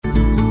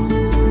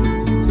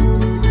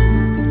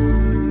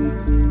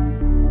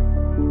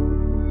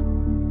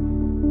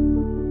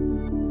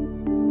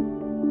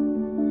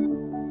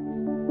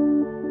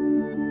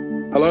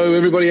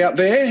everybody out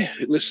there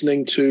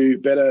listening to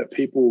Better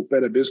People,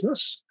 Better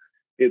Business.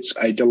 It's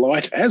a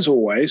delight, as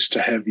always,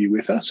 to have you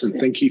with us, and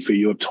thank you for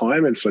your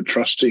time and for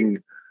trusting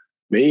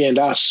me and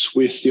us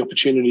with the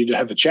opportunity to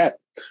have a chat.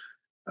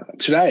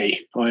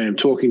 Today, I am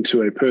talking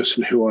to a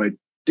person who I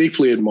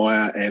deeply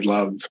admire and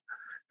love.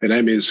 Her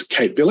name is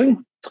Kate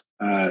Billing.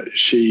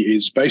 She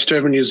is based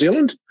over in New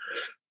Zealand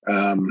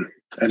and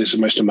is the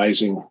most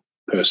amazing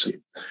person.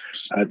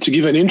 To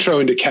give an intro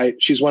into Kate,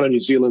 she's one of New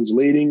Zealand's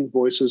leading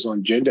voices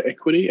on gender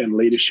equity and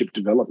leadership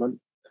development.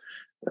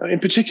 In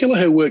particular,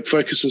 her work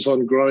focuses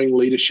on growing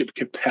leadership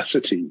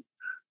capacity.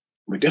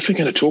 We're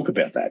definitely going to talk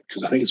about that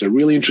because I think it's a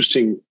really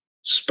interesting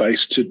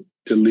space to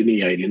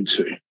delineate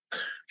into.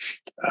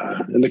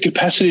 And the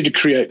capacity to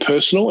create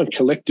personal and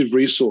collective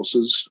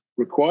resources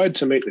required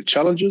to meet the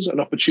challenges and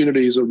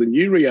opportunities of the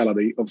new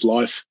reality of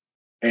life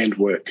and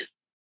work.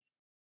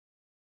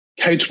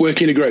 Kate's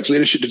work integrates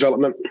leadership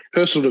development,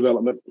 personal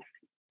development,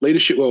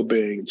 leadership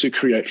well-being to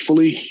create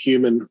fully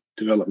human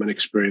development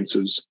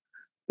experiences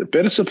that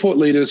better support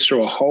leaders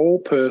through a whole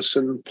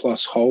person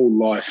plus whole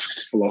life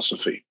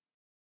philosophy.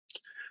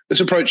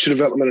 This approach to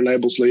development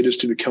enables leaders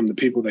to become the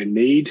people they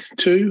need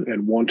to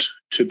and want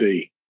to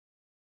be.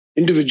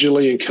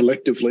 Individually and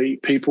collectively,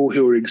 people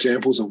who are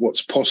examples of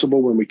what's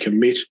possible when we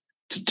commit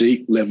to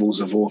deep levels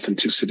of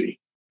authenticity,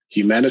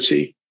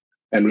 humanity,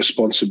 and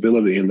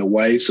responsibility in the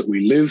ways that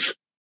we live,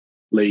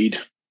 lead,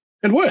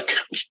 and work.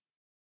 It's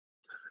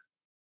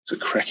a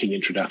cracking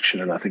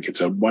introduction, and I think it's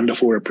a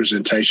wonderful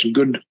representation.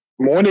 Good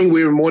morning.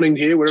 We're morning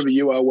here, wherever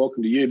you are.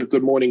 Welcome to you. But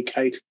good morning,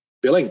 Kate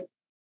Billing.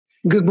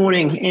 Good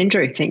morning,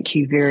 Andrew. Thank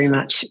you very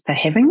much for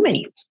having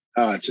me.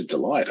 It's a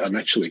delight. I'm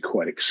actually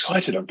quite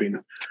excited. I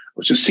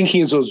was just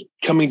thinking as I was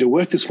coming to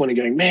work this morning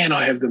going, man,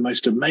 I have the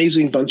most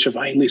amazing bunch of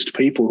A-list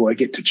people who I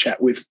get to chat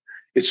with.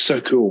 It's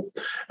so cool.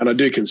 And I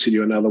do consider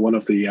you another one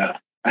of the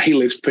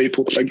A-list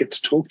people that I get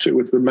to talk to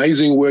with the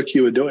amazing work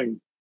you are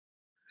doing.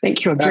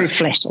 Thank you. I'm very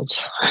flattered.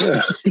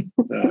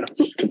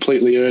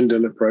 Completely earned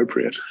and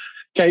appropriate.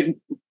 Kate,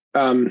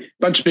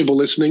 bunch of people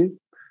listening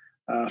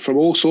from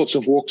all sorts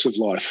of walks of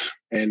life.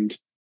 And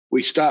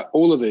we start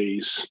all of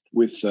these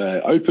with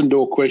an open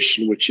door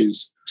question, which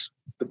is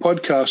the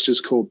podcast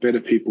is called Better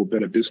People,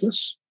 Better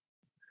Business.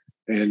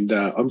 And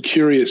I'm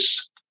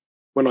curious,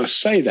 when I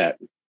say that,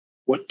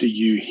 what do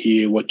you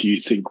hear? What do you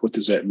think? What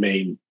does that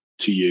mean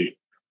to you?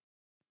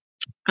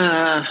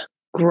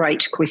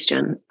 Great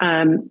question.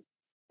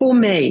 For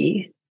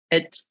me,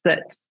 it's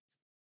that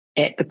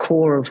at the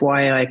core of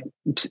why I,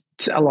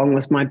 along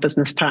with my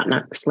business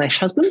partner /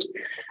 husband,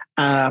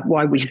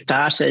 why we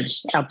started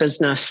our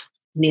business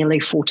nearly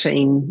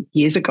 14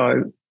 years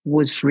ago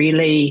was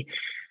really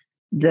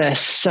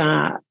this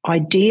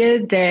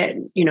idea that,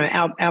 you know,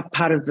 our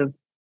part of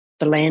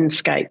the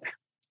landscape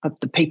of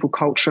the people,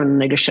 culture and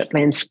leadership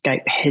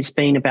landscape has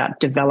been about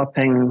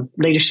developing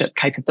leadership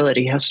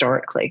capability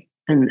historically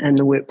in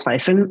the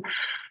workplace. And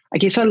I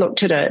guess I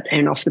looked at it,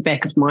 and off the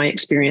back of my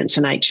experience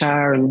in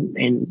HR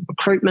and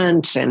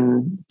recruitment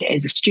and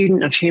as a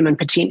student of human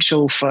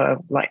potential for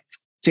like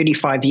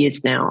 35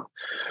 years now,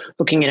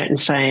 looking at it and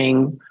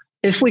saying,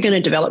 if we're going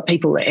to develop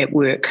people at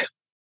work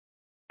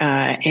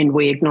and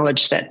we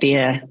acknowledge that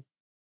they're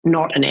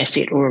not an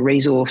asset or a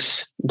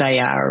resource, they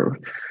are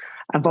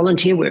a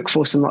volunteer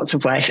workforce in lots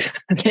of ways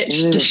that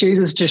just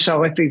chooses to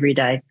show up every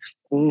day.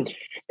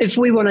 If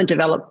we want to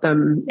develop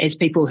them as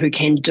people who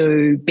can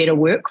do better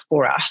work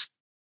for us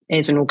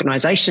as an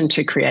organisation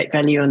to create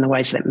value in the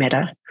ways that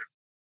matter,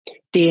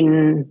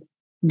 then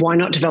why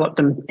not develop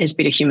them as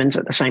better humans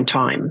at the same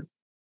time?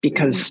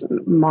 Because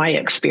my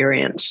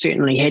experience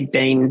certainly had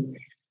been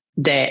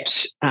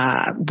that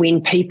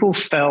when people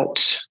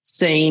felt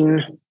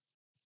seen,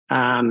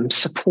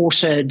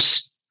 supported,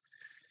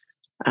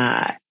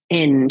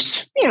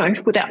 and, you know,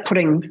 without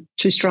putting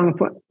too strong a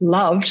point,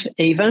 loved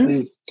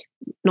even,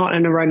 not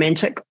in a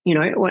romantic, you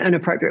know, or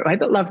inappropriate way,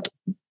 but loved,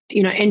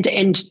 you know,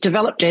 and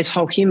developed as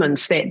whole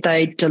humans, that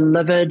they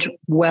delivered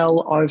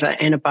well over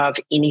and above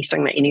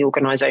anything that any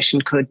organisation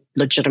could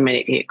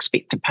legitimately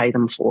expect to pay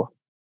them for.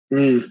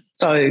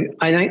 So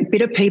I think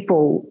Better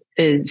People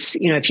is,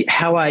 you know,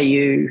 how are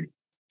you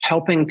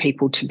helping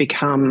people to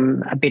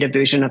become a better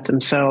version of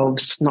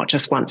themselves, not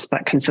just once,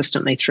 but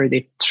consistently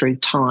through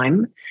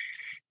time,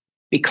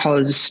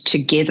 because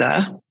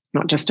together,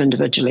 not just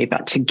individually,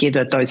 but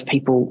together, those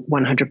people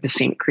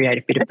 100% create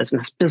a better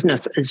business.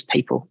 Business is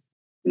people.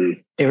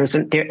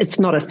 It's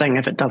not a thing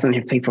if it doesn't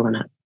have people in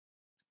it.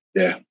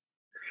 Yeah,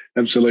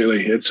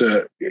 absolutely. It's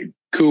a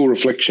cool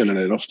reflection, and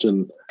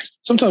it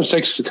sometimes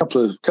takes a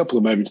couple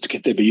of moments to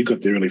get there, but you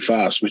got there really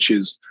fast, which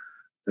is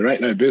there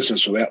ain't no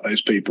business without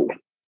those people.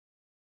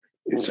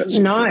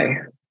 No,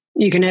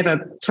 you can have a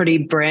pretty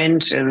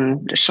brand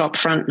and a shop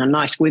front and a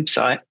nice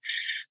website,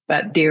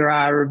 but there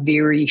are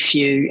very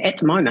few at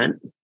the moment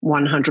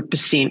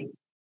 100%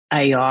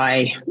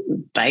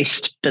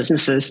 AI-based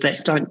businesses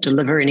that don't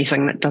deliver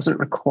anything that doesn't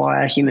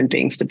require human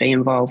beings to be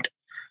involved.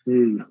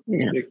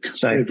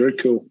 So very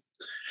cool.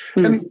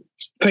 And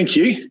thank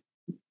you.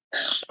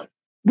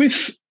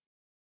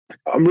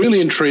 I'm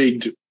really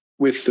intrigued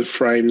with the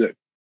frame that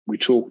we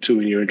talked to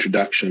in your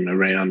introduction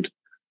around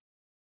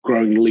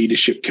growing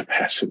leadership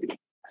capacity.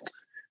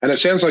 And it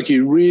sounds like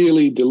you're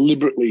really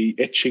deliberately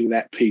etching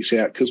that piece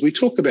out, because we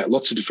talk about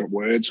lots of different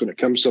words when it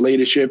comes to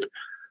leadership.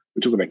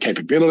 We talk about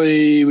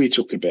capability, we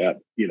talk about,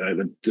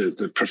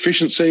 the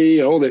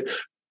proficiency, all that,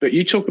 but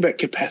you talk about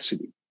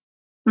capacity.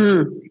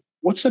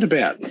 What's that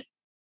about?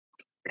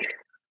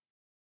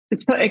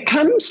 It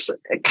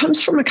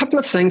comes from a couple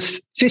of things.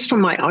 First,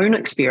 from my own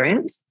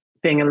experience,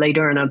 being a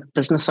leader and a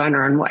business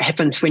owner, and what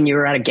happens when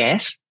you're out of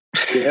gas.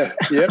 Yeah.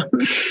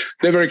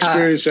 Never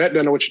experienced that.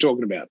 Don't know what you're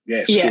talking about.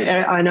 Yes.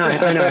 Yeah, I know.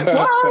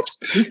 What?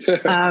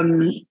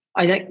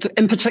 I think,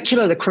 in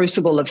particular, the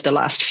crucible of the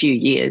last few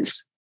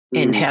years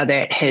and how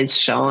that has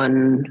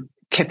shown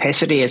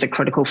capacity as a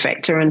critical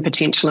factor in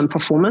potential and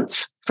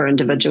performance for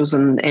individuals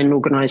and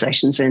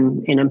organisations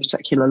and in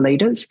particular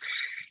leaders.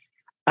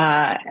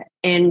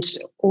 And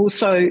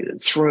also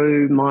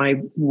through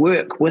my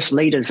work with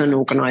leaders in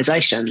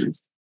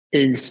organisations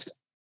is,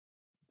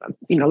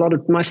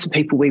 most of the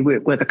people we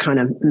work with are kind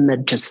of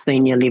mid to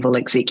senior level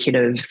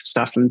executive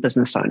stuff and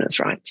business owners,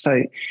 right?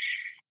 So,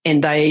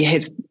 and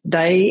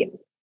they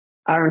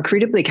are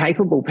incredibly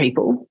capable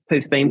people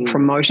who've been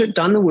promoted,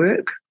 done the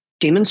work,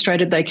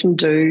 demonstrated they can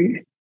do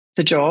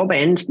the job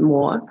and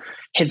more,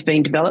 have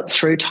been developed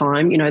through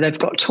time. They've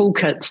got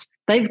toolkits.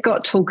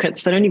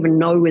 They don't even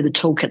know where the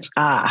toolkits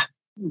are.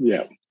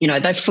 Yeah.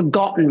 They've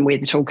forgotten where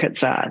the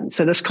toolkits are.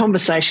 So this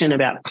conversation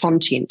about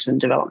content and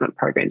development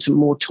programs and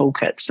more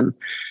toolkits and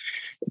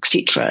et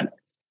cetera,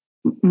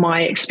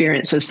 my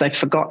experience is they've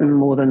forgotten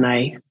more than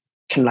they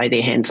can lay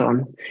their hands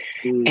on.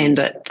 And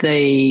that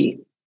the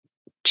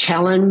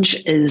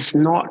challenge is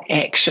not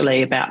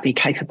actually about the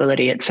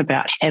capability, it's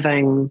about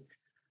having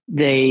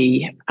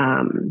the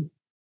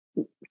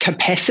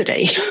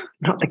capacity,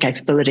 not the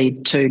capability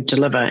to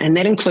deliver. And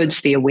that includes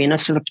the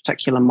awareness of a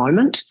particular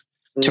moment,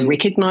 to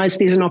recognise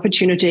there's an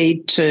opportunity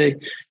to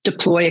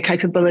deploy a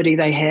capability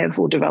they have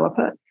or develop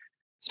it.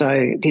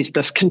 So there's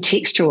this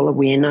contextual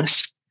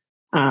awareness,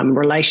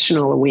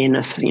 relational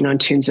awareness, in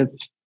terms of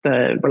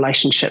the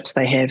relationships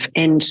they have,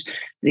 and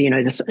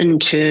this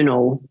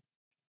internal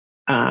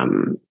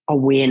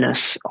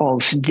awareness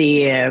of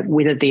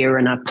whether they're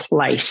in a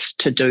place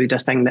to do the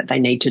thing that they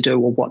need to do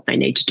or what they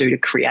need to do to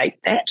create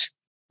that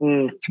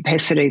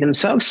capacity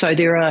themselves. So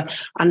there are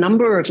a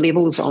number of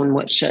levels on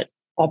which it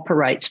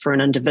operates for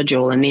an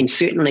individual, and then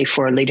certainly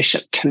for a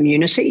leadership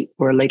community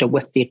or a leader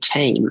with their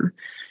team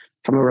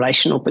from a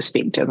relational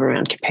perspective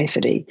around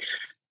capacity.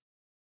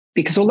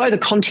 Because although the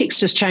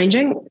context is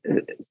changing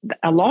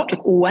a lot,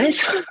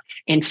 always,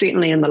 and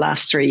certainly in the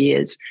last 3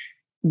 years,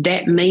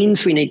 that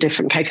means we need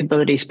different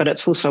capabilities, but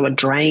it's also a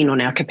drain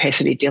on our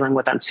capacity dealing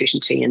with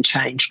uncertainty, and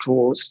change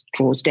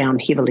draws down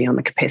heavily on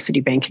the capacity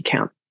bank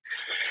account.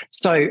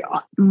 So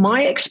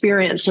my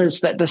experience is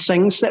that the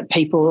things that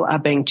people are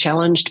being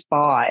challenged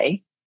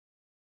by,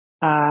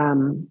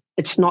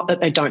 it's not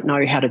that they don't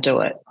know how to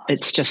do it.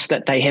 It's just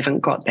that they haven't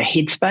got the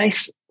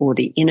headspace or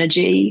the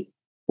energy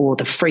or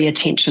the free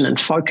attention and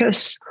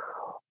focus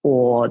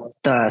or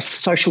the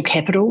social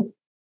capital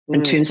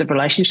in terms of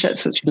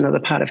relationships, which is another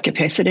part of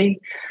capacity.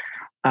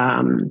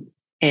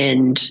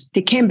 And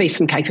there can be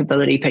some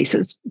capability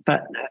pieces,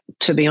 but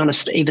to be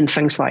honest, even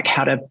things like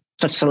how to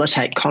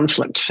facilitate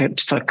conflict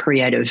for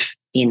creative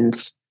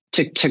ends,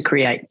 to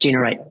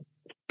generate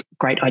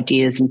great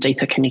ideas and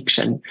deeper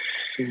connection.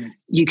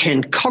 You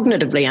can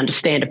cognitively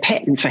understand a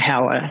pattern for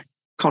how a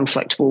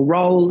conflict will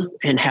roll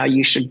and how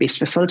you should best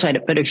facilitate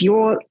it. But if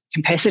your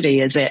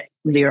capacity is at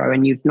zero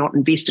and you've not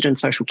invested in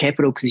social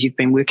capital because you've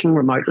been working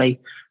remotely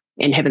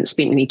and haven't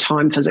spent any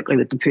time physically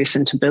with the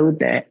person to build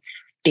that,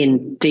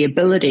 then the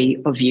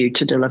ability of you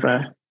to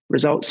deliver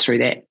results through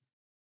that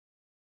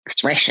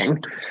thrashing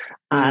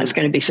is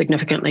going to be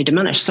significantly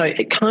diminished. So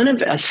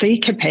I see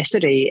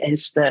capacity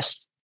as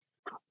this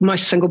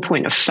most single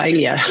point of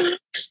failure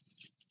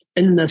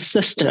in the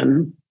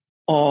system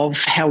of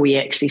how we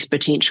access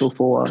potential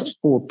for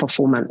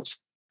performance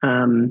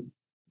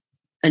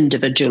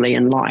individually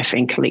in life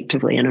and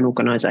collectively in an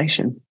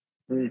organisation.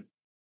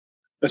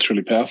 That's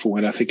really powerful.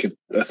 And I think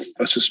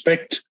I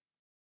suspect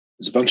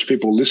there's a bunch of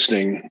people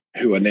listening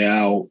who are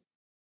now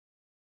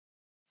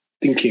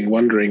thinking,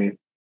 wondering,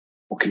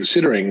 or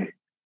considering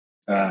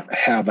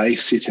how they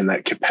sit in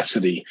that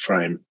capacity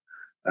frame.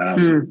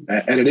 And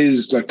it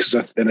is like,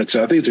 I think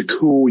it's a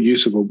cool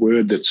use of a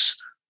word that's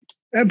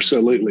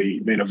absolutely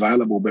been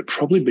available, but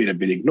probably been a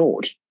bit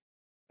ignored.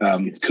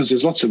 Because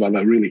there's lots of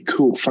other really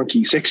cool,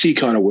 funky, sexy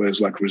kind of words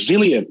like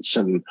resilience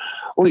and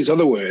all these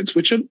other words,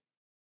 which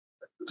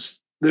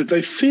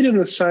they fit in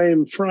the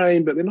same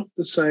frame, but they're not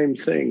the same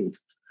thing.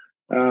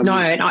 No,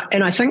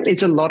 and I think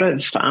there's a lot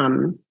of,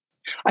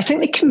 I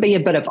think there can be a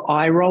bit of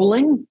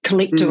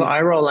collective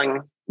eye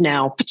rolling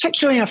now,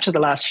 particularly after the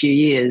last few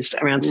years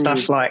around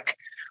stuff like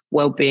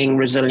well-being,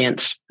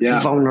 resilience,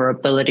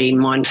 vulnerability,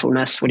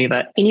 mindfulness,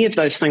 whatever. Any of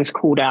those things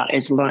called out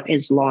as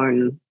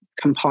lone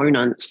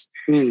components.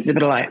 It's a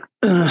bit of like,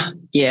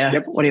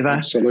 whatever.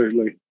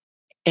 Absolutely.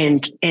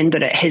 And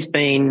that it has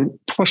been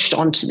pushed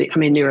onto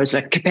there is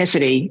a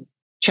capacity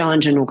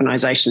challenge in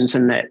organisations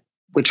in that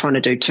we're trying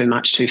to do too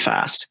much too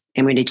fast,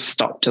 and we need to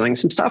stop doing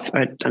some stuff.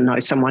 I know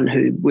someone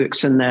who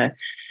works in the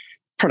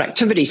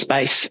productivity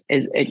space,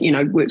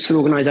 works with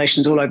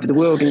organisations all over the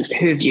world, and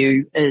her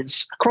view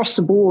is across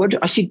the board.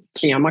 I said,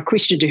 my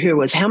question to her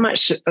was, how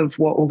much of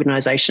what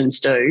organisations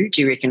do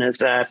you reckon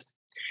is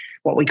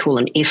what we call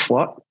an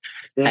FWAT,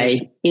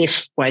 a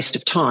F, waste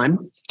of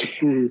time?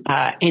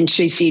 And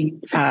she said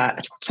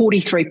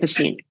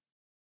 43%.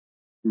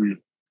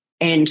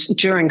 And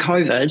during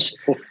COVID,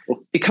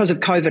 because of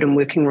COVID and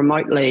working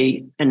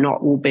remotely and not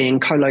all being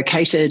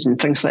co-located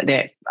and things like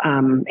that,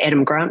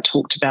 Adam Grant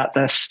talked about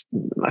this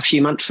a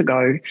few months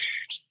ago,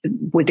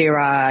 where there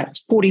are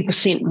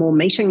 40% more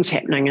meetings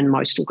happening in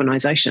most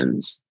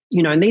organisations.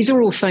 And these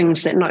are all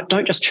things that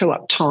don't just chew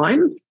up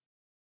time.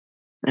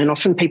 And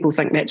often people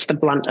think that's the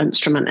blunt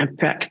instrument of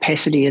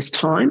capacity is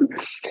time.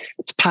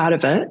 It's part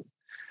of it,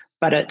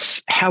 but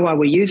it's how are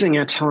we using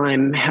our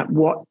time?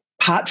 What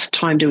parts of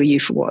time do we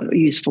use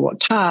for what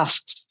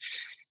tasks,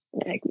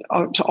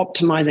 to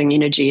optimizing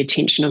energy,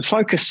 attention, and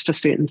focus for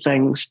certain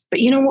things.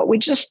 But you know what? We're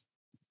just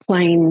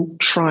plain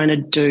trying to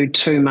do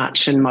too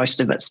much, and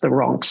most of it's the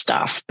wrong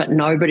stuff. But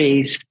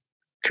nobody's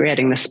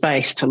creating the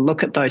space to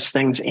look at those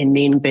things and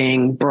then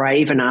being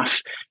brave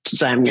enough to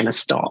say, I'm going to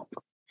stop.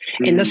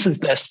 And this is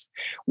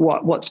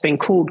what's been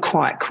called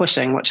quiet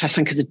quitting, which I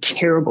think is a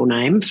terrible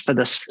name for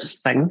this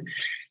thing.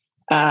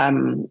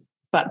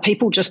 But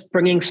people just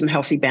bringing some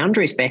healthy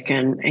boundaries back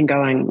in and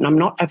going, I'm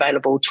not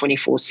available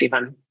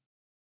 24/7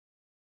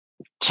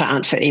 to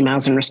answer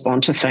emails and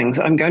respond to things.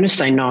 I'm going to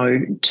say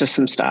no to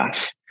some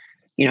stuff.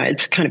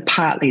 It's kind of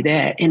partly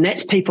that. And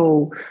that's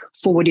people,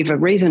 for whatever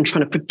reason,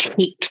 trying to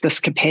protect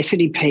this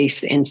capacity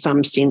piece and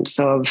some sense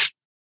of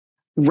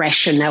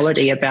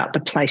rationality about the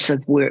place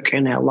of work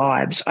in our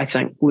lives. I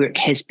think work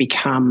has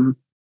become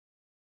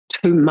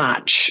too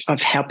much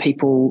of how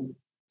people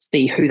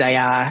see who they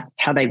are,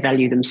 how they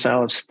value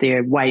themselves,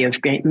 their way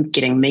of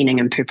getting meaning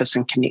and purpose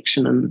and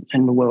connection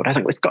in the world. I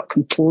think we've got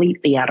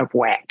completely out of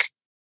whack.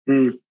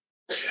 I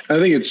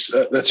think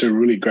that's a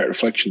really great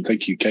reflection.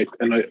 Thank you, Kate.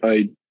 And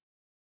I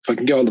if I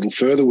can go a little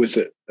further with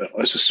it,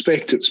 I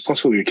suspect it's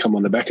possibly come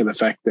on the back of the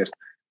fact that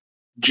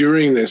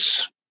during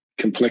this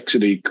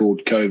complexity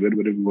called COVID,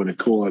 whatever you want to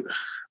call it,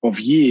 of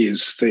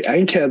years, the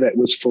anchor that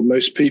was for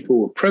most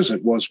people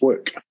present was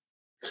work,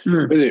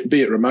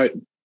 be it remote,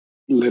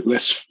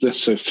 less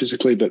so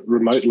physically, but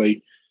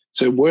remotely.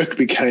 So work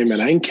became an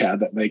anchor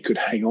that they could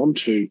hang on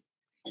to.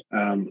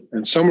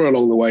 And somewhere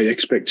along the way,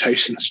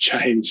 expectations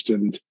changed,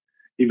 and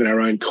even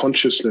our own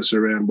consciousness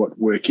around what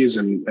work is.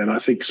 And I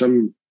think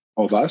some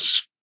of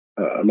us,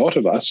 a lot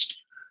of us,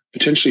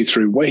 potentially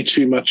threw way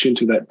too much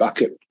into that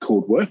bucket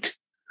called work,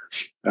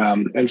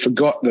 and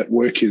forgot that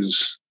work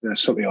is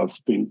something I've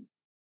been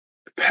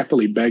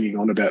happily banging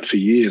on about for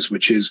years,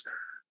 which is,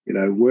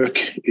 work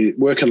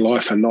and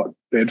life are not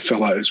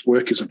bedfellows.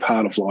 Work is a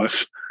part of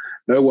life.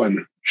 No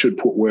one should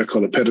put work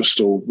on a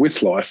pedestal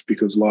with life,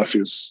 because life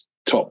is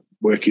top.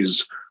 Work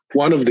is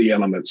one of the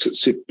elements that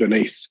sit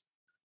beneath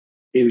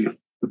in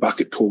the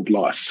bucket called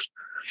life.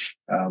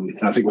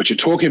 I think what you're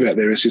talking about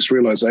there is this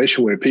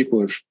realization where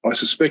I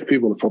suspect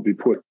people have probably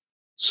put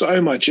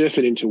so much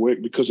effort into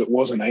work because it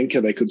was an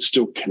anchor they could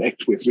still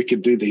connect with. We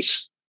could do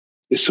this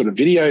sort of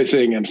video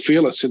thing and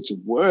feel a sense of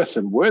worth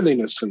and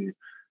worthiness, and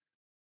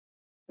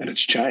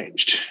it's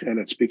changed, and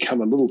it's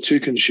become a little too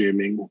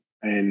consuming.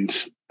 And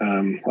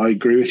I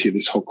agree with you,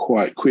 this whole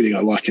quiet quitting,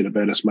 I like it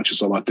about as much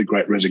as I like the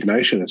Great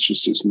Resignation. It's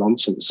just this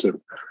nonsense that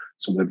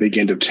some of the big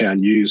end of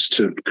town use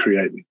to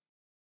create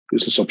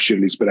business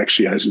opportunities, but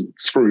actually as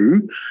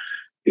through,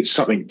 it's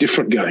something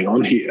different going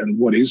on here. And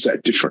what is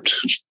that different?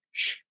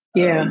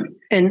 Yeah,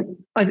 and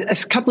a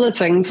couple of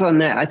things on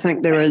that. I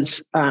think there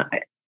is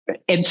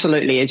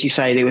absolutely, as you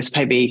say, there was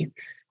maybe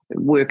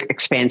work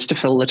expands to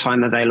fill the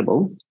time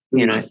available,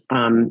 and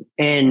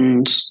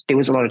there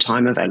was a lot of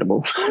time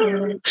available.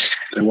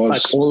 There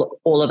was. Like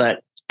all of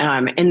it.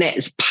 And that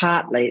is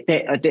partly,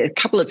 there are a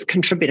couple of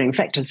contributing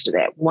factors to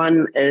that.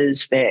 One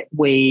is that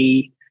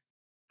we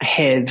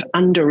have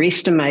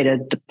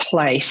underestimated the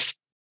place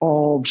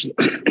of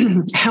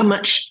how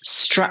much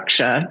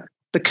structure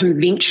the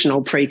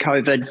conventional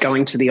pre-COVID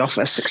going to the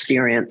office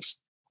experience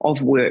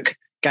of work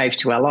gave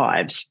to our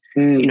lives.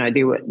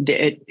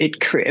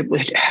 It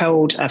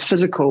held a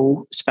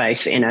physical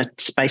space and a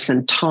space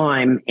and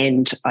time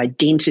and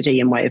identity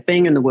and way of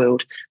being in the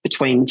world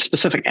between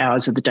specific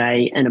hours of the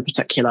day in a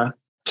particular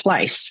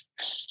place,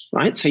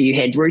 right? So you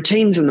had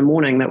routines in the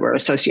morning that were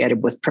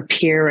associated with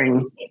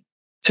preparing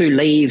to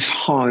leave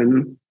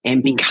home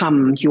and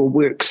become your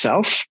work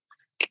self.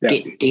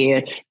 Get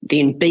there,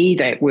 then be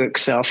that work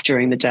self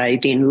during the day,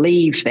 then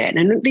leave that.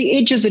 And the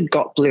edges had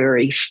got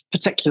blurry,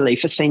 particularly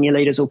for senior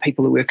leaders or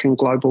people who work in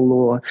global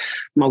or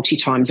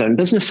multi-time zone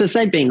businesses.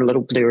 They'd been a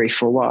little blurry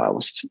for a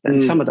while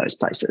in some of those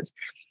places.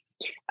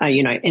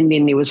 And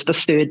then there was the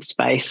third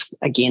space,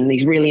 again,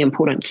 these really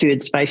important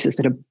third spaces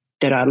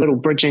that are little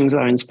bridging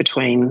zones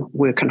between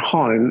work and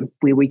home,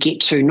 where we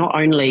get to not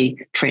only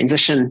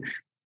transition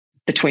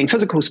between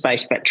physical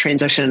space, but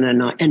transition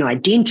in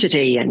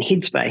identity and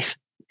headspace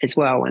as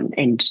well,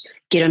 and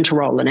get into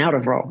role and out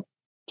of role.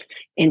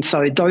 And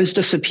so those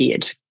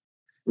disappeared.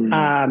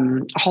 A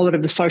whole lot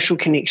of the social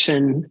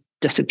connection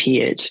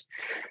disappeared.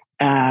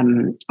 A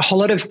whole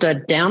lot of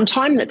the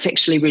downtime that's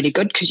actually really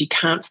good because you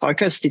can't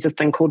focus. There's a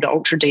thing called the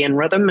ultradian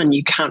rhythm, and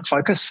you can't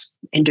focus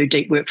and do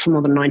deep work for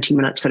more than 90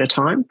 minutes at a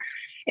time.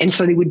 And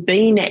so there would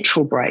be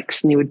natural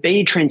breaks, and there would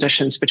be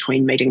transitions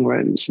between meeting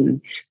rooms,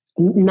 and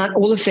not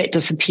all of that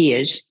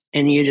disappeared,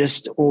 and you're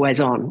just always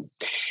on.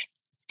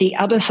 The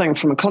other thing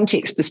from a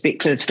context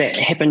perspective that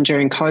happened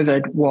during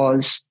COVID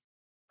was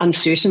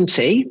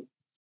uncertainty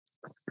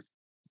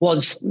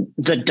was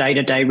the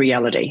day-to-day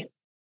reality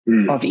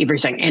of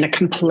everything, and a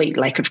complete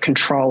lack of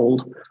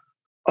control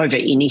over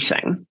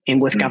anything. And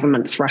with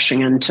governments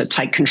rushing in to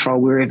take control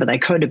wherever they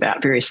could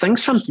about various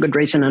things, some for good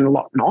reason and a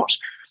lot not.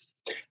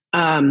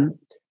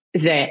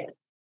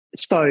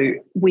 So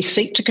we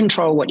seek to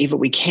control whatever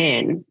we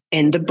can.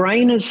 And the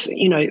brain is,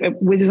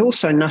 there's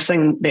also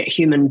nothing that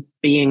human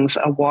beings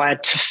are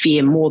wired to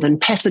fear more than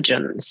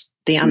pathogens,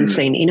 the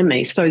unseen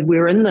enemy. So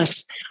we're in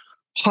this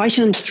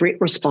heightened threat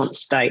response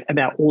state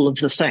about all of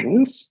the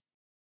things,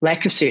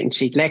 lack of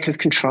certainty, lack of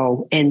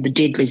control, and the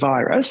deadly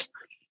virus.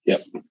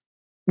 Yep.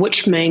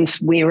 Which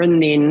means we're in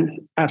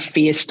then a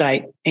fear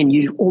state, and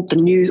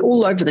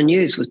all over the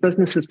news with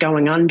businesses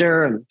going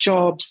under and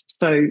jobs.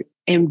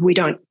 And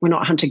we're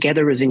not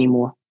hunter-gatherers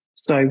anymore.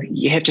 So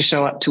you have to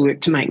show up to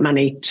work to make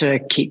money to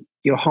keep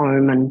your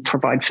home and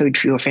provide food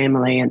for your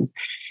family and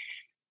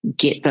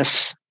get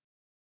this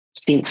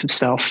sense of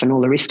self and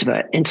all the rest of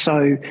it. And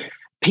so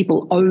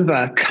people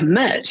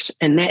overcommit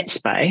in that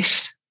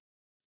space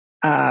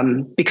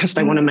because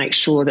they want to make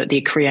sure that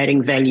they're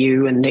creating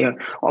value and they're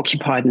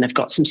occupied and they've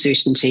got some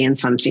certainty and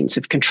some sense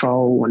of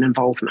control and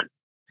involvement.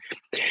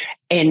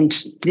 And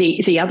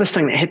the other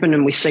thing that happened,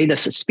 and we see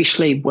this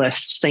especially with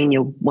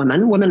senior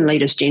women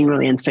leaders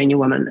generally and senior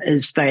women,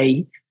 is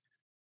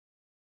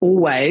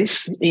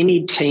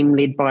any team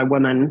led by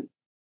women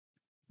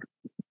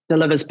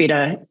delivers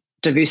better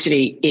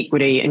diversity,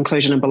 equity,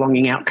 inclusion and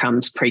belonging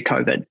outcomes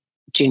pre-COVID,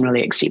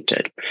 generally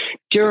accepted.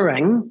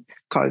 During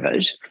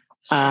COVID,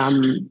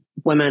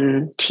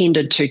 women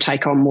tended to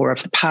take on more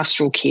of the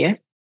pastoral care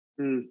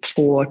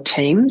for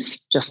teams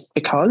just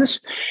because,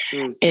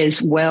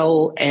 as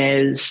well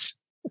as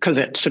because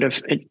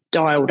it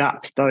dialed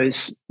up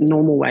those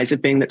normal ways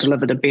of being that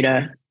deliver the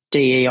better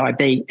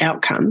DEIB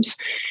outcomes.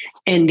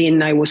 And then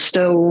they were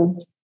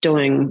still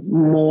doing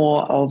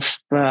more of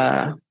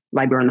the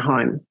labour in the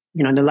home.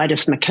 The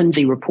latest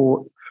McKinsey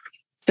report,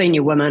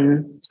 senior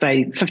women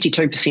say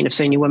 52% of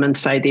senior women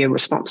say they're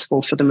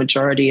responsible for the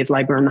majority of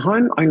labour in the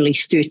home. Only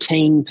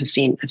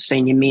 13% of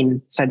senior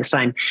men say the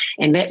same.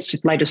 And that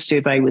latest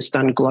survey was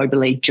done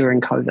globally during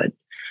COVID.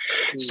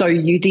 So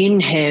you then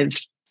have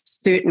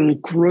certain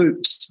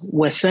groups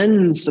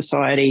within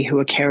society who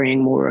are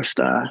carrying more of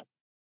the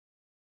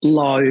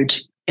load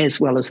as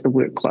well as the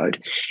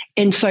workload.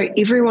 And so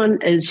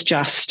everyone is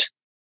just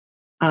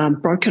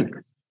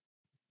broken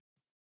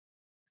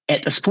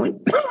at this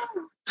point.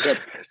 Yep.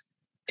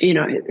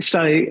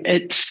 So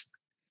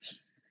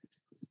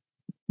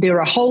there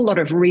are a whole lot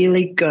of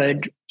really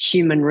good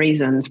human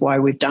reasons why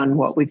we've done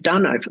what we've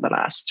done over the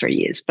last 3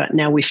 years. But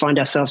now we find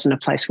ourselves in a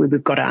place where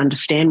we've got to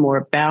understand more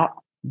about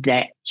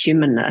that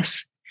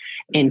humanness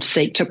and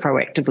seek to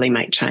proactively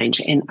make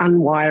change. And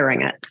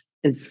unwiring it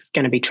is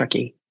going to be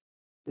tricky.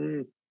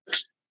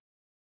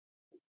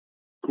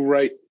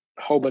 Great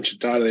whole bunch of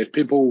data there. If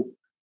people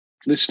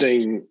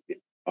listening,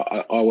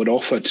 I would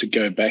offer to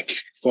go back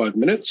 5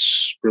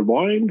 minutes,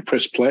 rewind,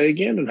 press play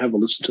again and have a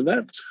listen to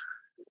that.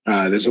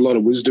 There's a lot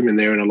of wisdom in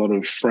there and a lot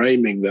of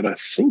framing that I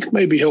think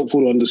may be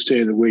helpful to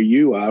understand where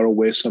you are or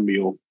where some of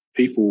your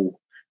people,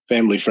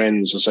 family,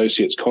 friends,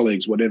 associates,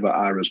 colleagues, whatever,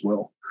 are as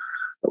well.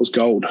 That was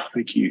gold.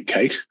 Thank you,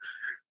 Kate.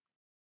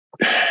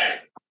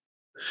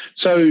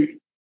 So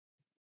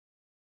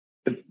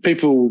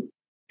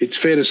it's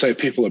fair to say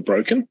people are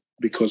broken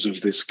because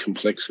of this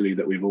complexity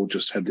that we've all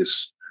just had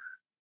this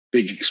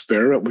big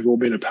experiment we've all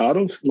been a part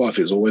of. Life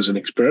is always an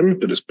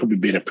experiment, but it's probably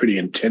been a pretty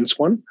intense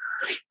one.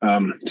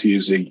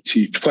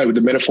 To play with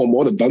the metaphor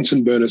more, the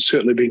Bunsen burner has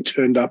certainly been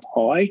turned up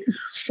high.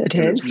 It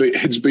has.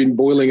 It's been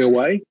boiling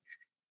away.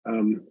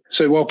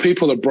 So while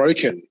people are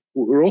broken,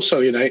 we're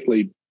also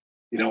innately,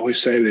 I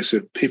always say this,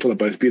 that people are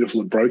both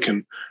beautiful and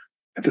broken.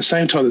 At the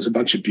same time, there's a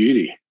bunch of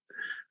beauty.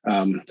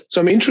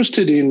 So I'm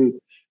interested in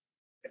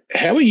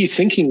how are you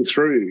thinking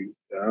through,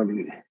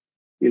 to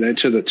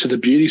the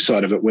beauty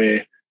side of it,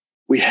 where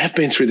we have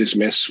been through this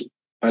mess,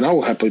 and I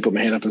will happily put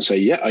my hand up and say,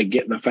 yeah, I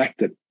get the fact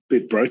that a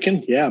bit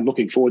broken. Yeah, I'm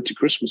looking forward to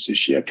Christmas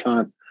this year.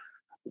 At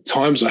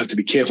times I have to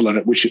be careful I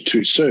don't wish it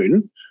too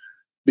soon,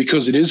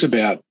 because it is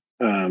about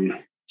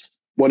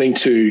wanting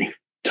to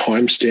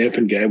timestamp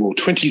and go, well,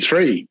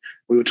 23.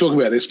 We were talking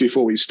about this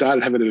before we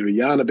started having a bit of a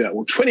yarn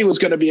about, 20 was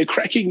going to be a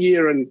cracking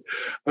year, and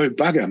oh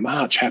bugger,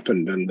 March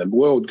happened and the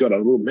world got a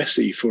little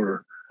messy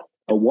for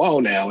a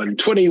while now, and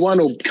 21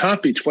 or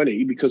can't be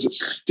 20 because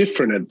it's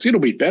different, and it'll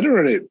be better,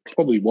 and it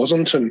probably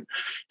wasn't. And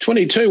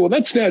 22, well,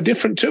 that's now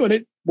different too, and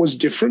it was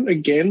different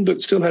again,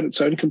 but still had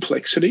its own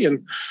complexity.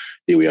 And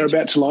here we are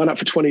about to line up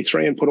for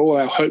 23 and put all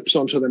our hopes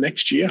onto the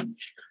next year.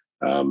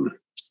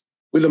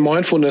 With the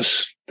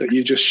mindfulness that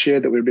you just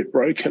shared that we're a bit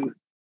broken,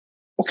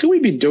 what can we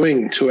be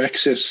doing to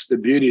access the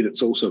beauty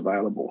that's also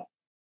available?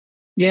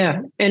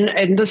 Yeah,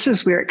 and this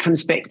is where it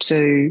comes back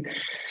to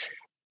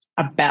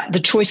about the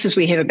choices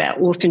we have about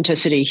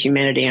authenticity,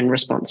 humanity, and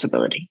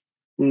responsibility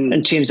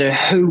in terms of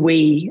who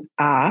we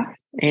are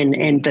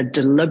and the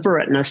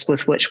deliberateness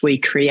with which we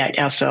create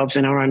ourselves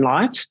in our own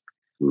lives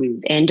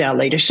and our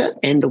leadership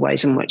and the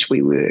ways in which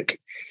we work,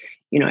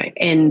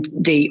 and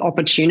the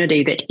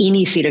opportunity that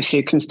any set of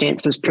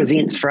circumstances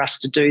presents for us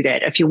to do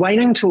that. If you're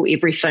waiting till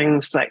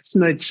everything's like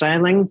smooth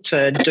sailing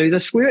to do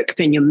this work,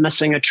 then you're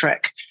missing a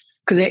trick.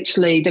 Because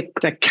actually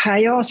the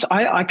chaos,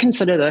 I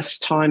consider this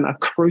time a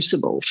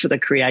crucible for the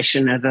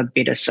creation of a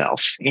better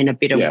self and a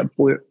better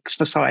work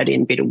society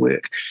and better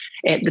work.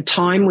 At the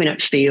time when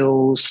it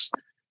feels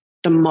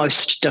the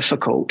most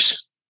difficult,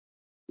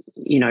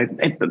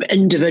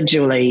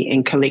 individually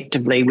and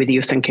collectively, whether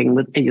you're thinking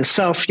with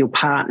yourself, your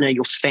partner,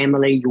 your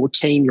family, your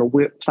team, your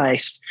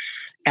workplace,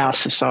 our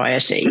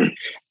society.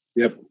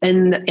 Yep.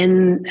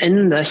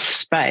 In this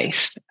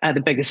space are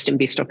the biggest and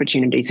best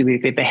opportunities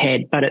we've ever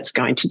had, but it's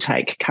going to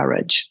take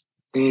courage.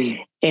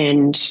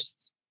 And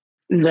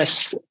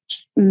this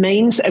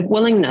means a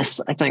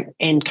willingness, I think,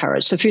 and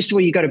courage. So first of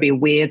all, you've got to be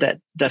aware that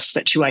this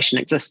situation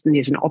exists and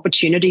there's an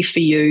opportunity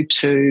for you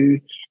to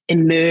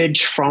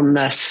emerge from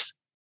this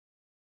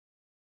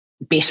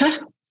better.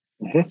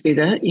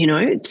 Better,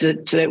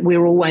 that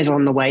we're always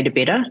on the way to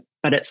better,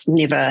 but it's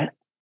never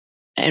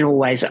and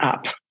always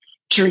up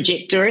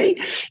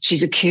trajectory.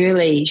 She's a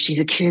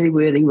curly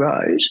worthy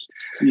road.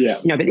 Yeah.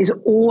 But there's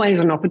always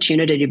an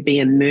opportunity to be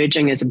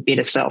emerging as a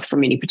better self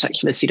from any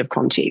particular set of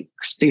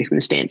context,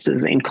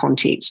 circumstances and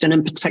context. And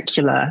in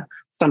particular,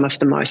 some of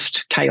the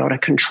most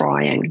chaotic and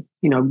trying.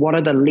 What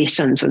are the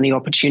lessons and the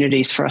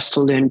opportunities for us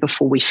to learn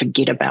before we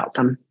forget about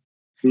them?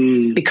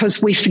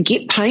 Because we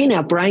forget pain.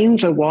 Our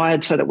brains are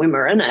wired so that when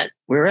we're in it,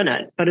 we're in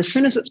it. But as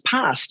soon as it's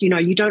past, you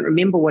don't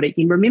remember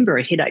you remember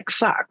a headache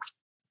sucks,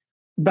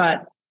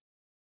 but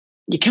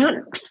you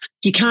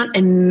can't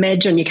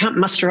imagine, you can't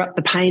muster up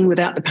the pain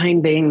without the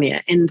pain being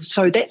there. And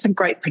so that's a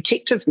great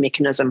protective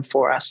mechanism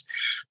for us.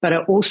 But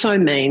it also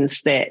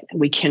means that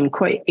we can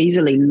quite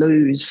easily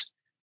lose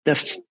the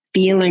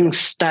feeling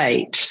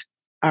state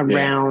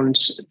around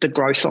the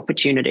growth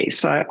opportunities.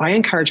 So I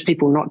encourage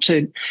people not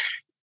to,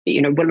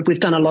 we've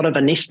done a lot of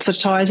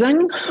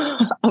anesthetizing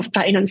of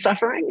pain and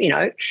suffering,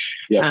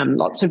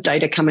 lots of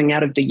data coming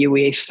out of the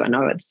US. I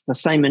know it's the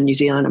same in New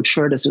Zealand. I'm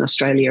sure it is in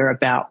Australia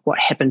about what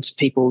happened to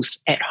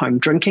people's at-home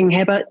drinking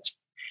habits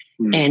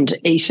and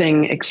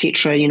eating,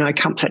 etc.,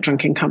 comfort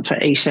drinking,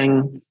 comfort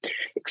eating,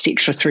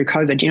 etc. through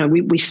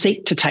COVID. We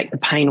seek to take the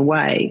pain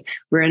away.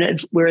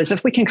 Whereas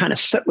if we can kind of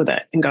sit with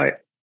it and go,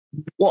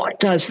 what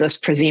does this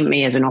present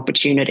me as an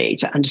opportunity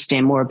to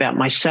understand more about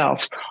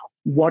myself,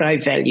 what I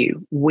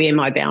value, where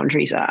my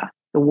boundaries are,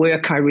 the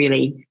work I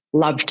really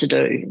love to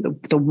do,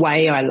 the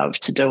way I love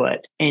to do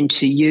it, and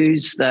to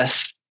use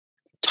this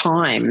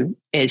time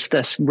as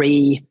this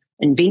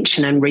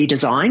reinvention and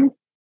redesign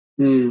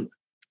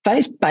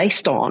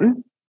based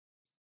on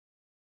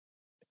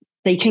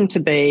seeking to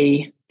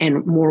be a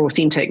more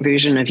authentic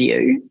version of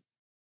you.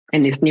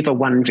 And there's never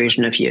one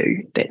version of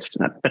you. That's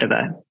a bit of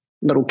a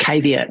little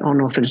caveat on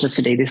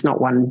authenticity. There's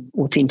not one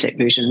authentic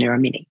version. There are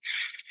many.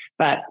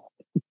 But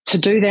to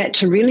do that,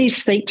 to really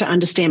seek to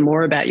understand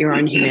more about your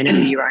own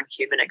humanity, your own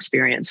human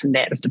experience, and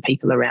that of the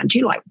people around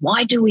you. Like,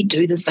 why do we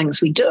do the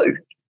things we do?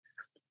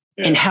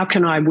 Yeah. And how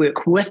can I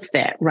work with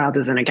that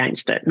rather than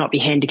against it, not be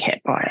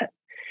handicapped by it?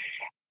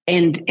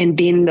 And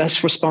then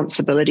this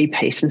responsibility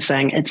piece and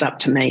saying it's up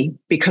to me,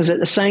 because at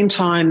the same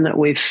time that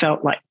we've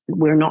felt like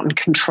we're not in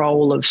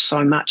control of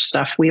so much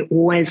stuff, we're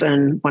always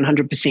in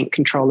 100%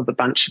 control of a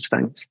bunch of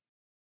things.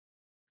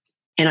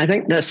 And I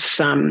think that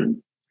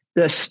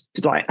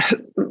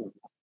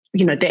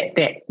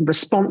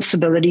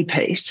responsibility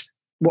piece,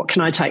 what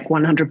can I take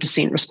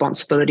 100%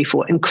 responsibility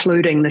for,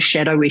 including the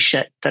shadowy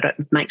shit that it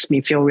makes me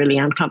feel really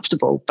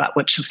uncomfortable, but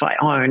which if I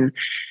own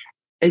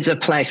is a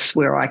place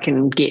where I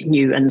can get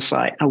new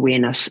insight,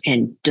 awareness,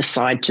 and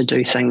decide to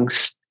do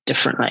things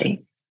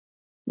differently.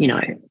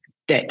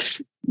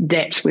 That's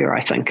where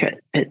I think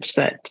it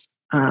sits.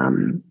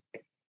 That's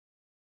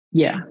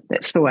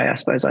the way I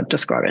suppose I'd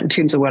describe it in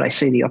terms of what I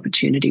see the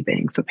opportunity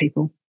being for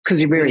people,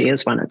 because it really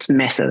is one. It's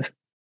massive.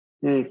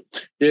 Yeah,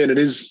 and it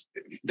is.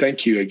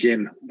 Thank you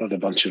again. Another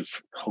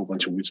whole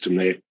bunch of wisdom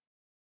there.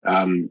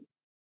 And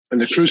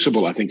the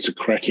crucible, I think, is a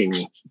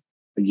cracking,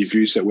 and you've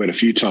used that word a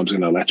few times,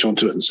 and I'll latch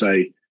onto it and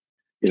say,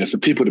 for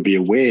people to be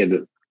aware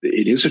that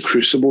it is a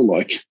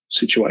crucible-like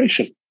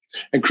situation.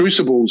 And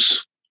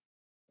crucibles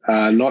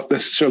are not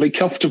necessarily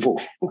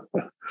comfortable.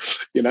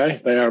 They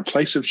are a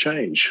place of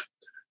change.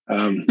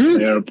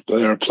 They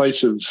are a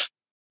place of,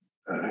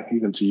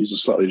 even to use a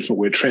slightly different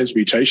word,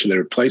 transmutation.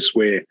 They're a place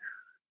where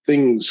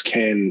things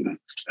can,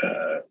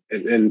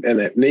 and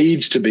it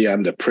needs to be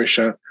under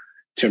pressure,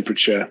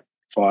 temperature,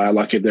 fire,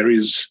 like there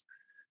is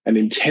an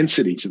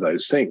intensity to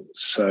those things.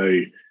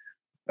 So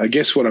I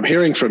guess what I'm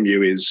hearing from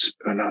you is,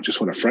 and I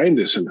just want to frame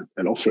this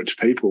and offer it to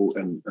people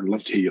and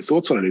love to hear your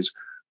thoughts on it, is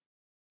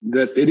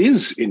that it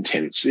is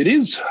intense, it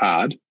is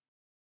hard,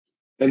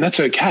 and that's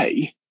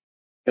okay.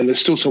 And there's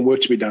still some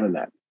work to be done in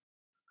that.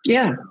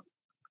 Yeah.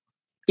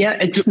 Yeah,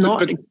 it's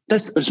not,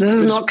 this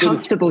is not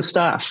comfortable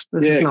stuff.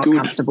 This is not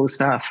comfortable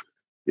stuff.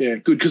 Yeah,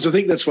 good. Because I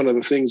think that's one of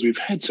the things we've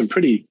had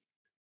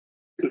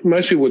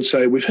most people would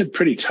say we've had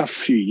pretty tough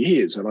few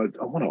years, and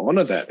I want to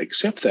honour that,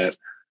 accept that,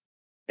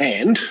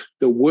 and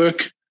the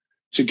work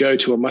to go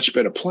to a much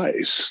better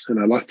place. And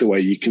I like the way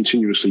you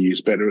continuously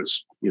use better.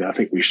 It's, I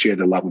think we share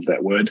the love of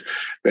that word.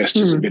 Best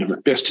is a bit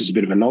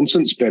of a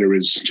nonsense. Better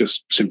is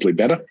just simply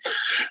better.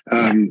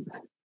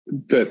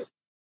 But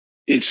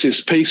it's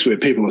this piece where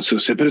people have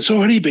sort of said, but it's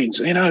already been,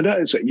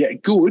 it's like, yeah,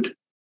 good.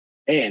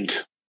 And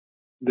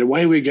the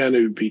way we're going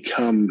to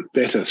become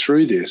better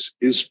through this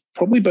is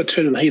probably by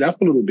turning the heat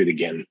up a little bit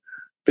again,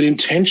 but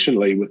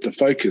intentionally with the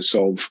focus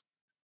of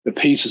the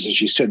pieces,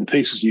 as you said, the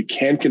pieces you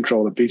can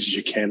control, the pieces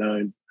you can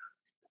own,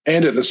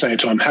 and at the same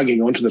time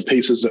hugging onto the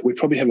pieces that we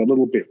probably have a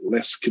little bit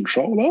less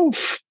control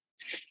of,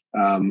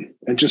 and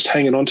just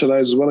hanging on to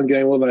those as well and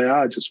going, well, they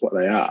are just what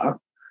they are.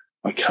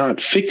 I can't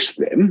fix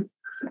them.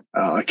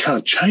 I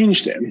can't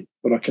change them,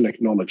 but I can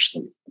acknowledge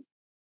them.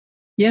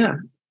 Yeah.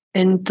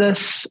 And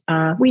this,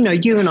 we know,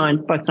 you and I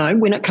both know,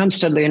 when it comes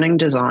to learning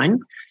design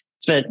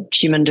for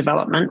human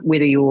development,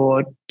 whether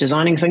you're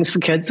designing things for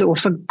kids or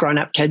for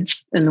grown-up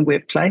kids in the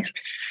workplace,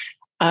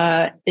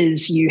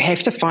 is you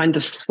have to find the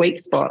sweet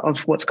spot of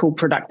what's called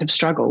productive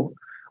struggle,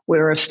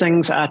 where if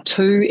things are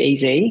too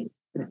easy,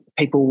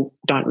 people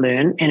don't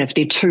learn, and if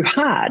they're too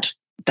hard,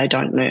 they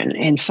don't learn.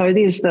 And so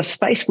there's this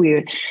space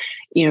where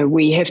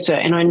we have to,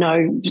 and I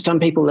know some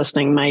people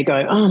listening may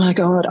go, oh my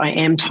God, I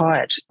am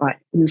tired. Like,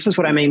 this is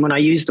what I mean when I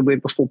use the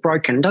word before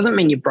broken. It doesn't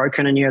mean you're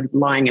broken and you're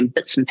lying in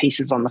bits and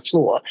pieces on the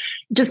floor.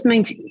 It just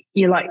means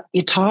you're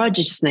tired,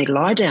 you just need to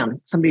lie down.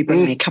 Somebody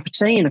bring me a cup of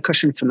tea and a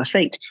cushion for my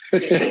feet.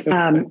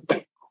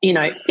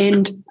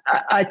 And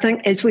I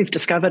think, as we've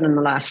discovered in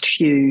the last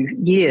few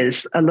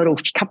years,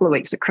 couple of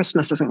weeks at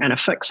Christmas isn't going to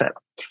fix it.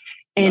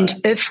 And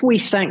if we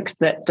think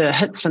that the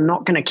hits are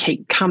not going to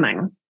keep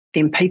coming,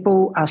 then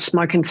people are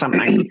smoking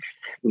something,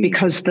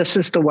 because this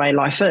is the way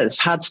life is.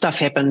 Hard stuff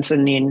happens,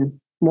 and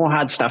then more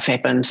hard stuff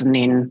happens, and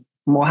then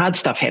more hard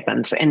stuff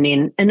happens. And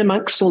then in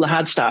amongst all the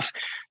hard stuff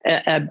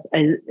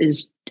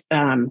is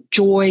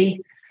joy,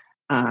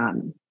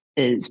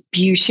 is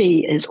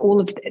beauty, is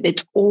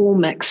it's all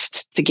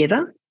mixed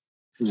together.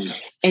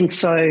 And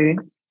so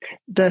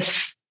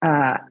this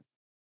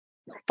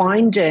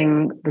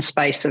finding the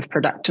space of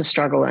productive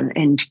struggle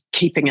and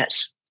keeping it,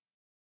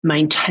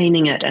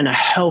 maintaining it in a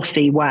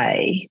healthy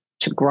way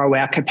to grow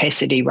our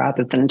capacity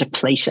rather than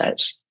deplete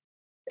it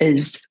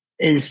is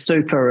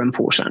super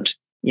important.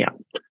 Yeah.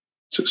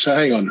 So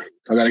hang on,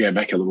 I've got to go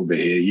back a little bit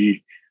here.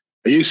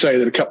 Are you saying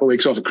that a couple of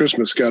weeks after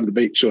Christmas, going to the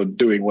beach or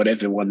doing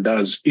whatever one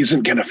does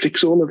isn't going to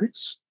fix all of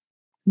this?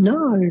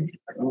 No.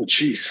 Oh,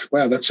 geez.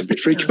 Wow, that's a bit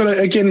freaky. But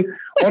again,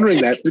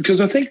 honouring that,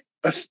 because I think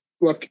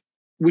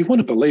we want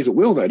to believe it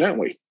will, though, don't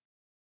we?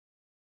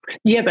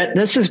 Yeah, but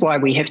this is why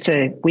we have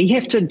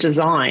to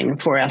design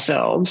for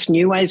ourselves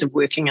new ways of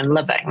working and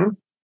living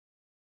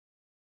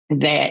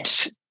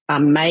that are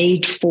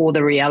made for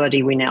the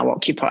reality we now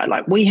occupy.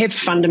 Like, we have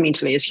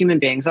fundamentally, as human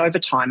beings over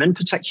time, in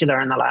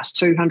particular in the last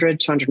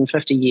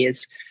 250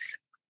 years,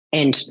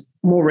 and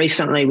more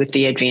recently with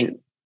the advent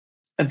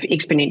of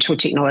exponential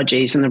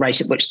technologies and the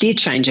rate at which they're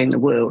changing the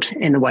world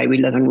and the way we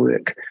live and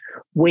work,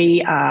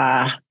 we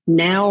are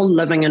now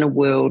living in a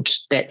world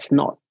that's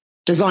not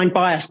designed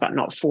by us, but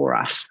not for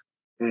us,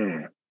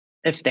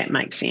 if that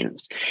makes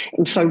sense.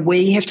 And so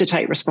we have to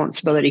take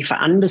responsibility for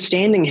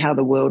understanding how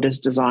the world is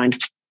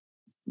designed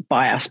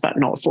by us, but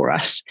not for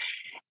us,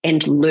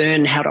 and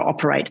learn how to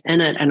operate in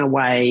it in a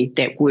way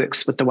that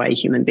works with the way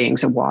human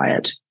beings are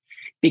wired.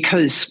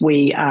 Because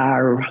we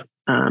are,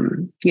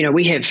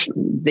 we have,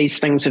 these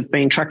things have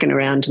been trucking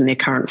around in their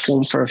current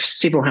form for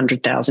several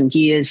 100,000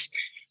 years.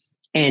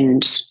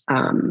 And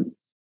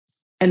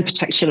in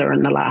particular,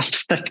 in the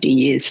last 50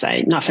 years,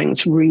 say,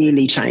 nothing's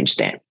really changed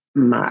that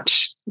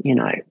much,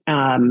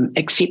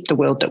 except the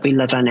world that we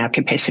live in. Our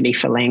capacity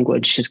for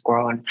language has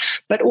grown.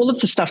 But all of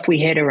the stuff we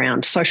had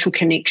around social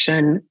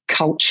connection,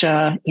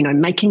 culture,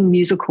 making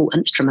musical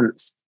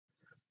instruments,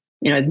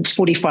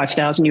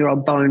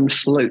 45,000-year-old bone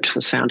flute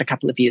was found a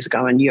couple of years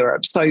ago in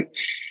Europe. So,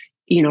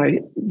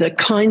 the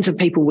kinds of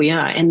people we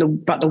are,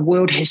 but the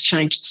world has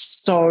changed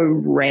so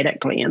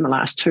radically in the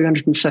last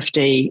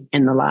 250,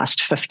 in the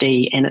last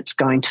 50, and it's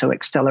going to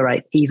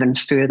accelerate even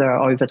further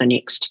over the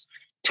next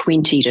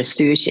 20 to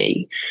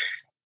 30.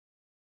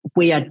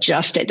 We are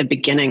just at the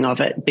beginning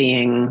of it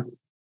being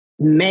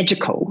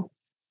magical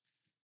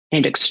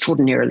and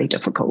extraordinarily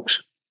difficult.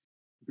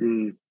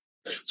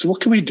 So what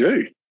can we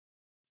do?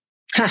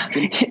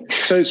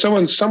 So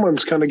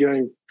someone's kind of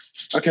going,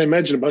 I can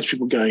imagine a bunch of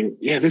people going,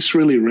 yeah, this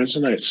really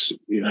resonates,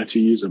 to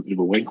use a bit of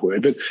a wank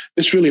word, but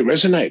this really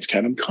resonates,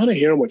 Kat. I'm kind of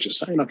hearing what you're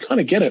saying. I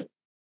kind of get it.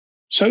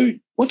 So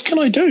what can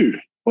I do?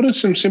 What are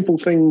some simple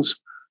things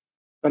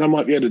that I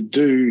might be able to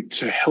do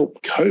to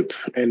help cope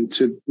and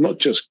to not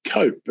just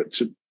cope, but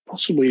to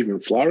possibly even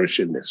flourish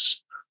in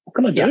this? What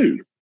can I do?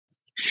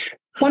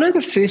 One of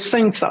the first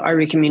things that I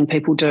recommend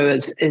people do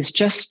is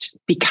just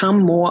become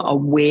more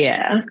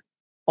aware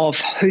of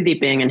who they're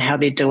being and how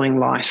they're doing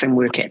life and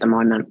work at the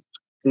moment.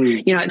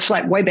 It's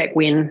like way back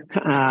when,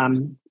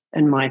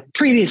 in my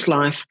previous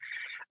life,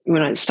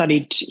 when I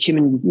studied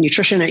human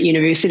nutrition at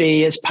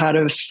university as part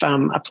of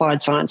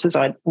applied sciences,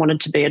 I wanted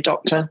to be a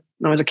doctor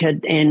when I was a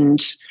kid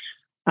and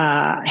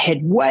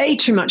had way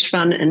too much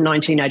fun in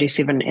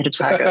 1987 at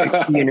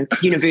Otago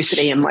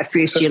University in my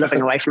first year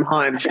living away from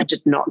home. I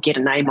did not get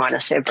an A-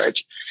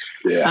 average.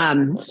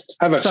 Yeah,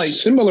 I have a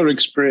similar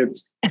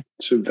experience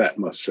to that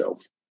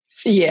myself.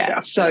 Yeah.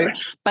 So,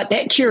 but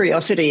that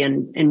curiosity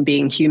and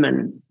being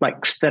human,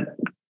 like that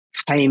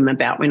came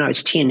about when I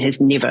was 10, has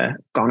never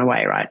gone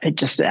away, right? It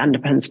just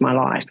underpins my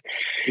life.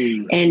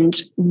 And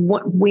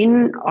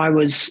when I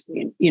was,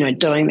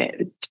 doing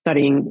that,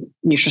 studying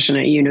nutrition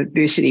at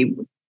university,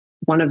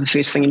 one of the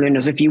first things you learn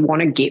is if you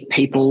want to get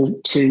people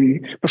to,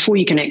 before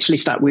you can actually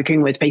start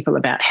working with people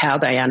about how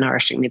they are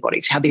nourishing their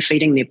bodies, how they're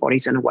feeding their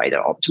bodies in a way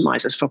that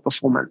optimizes for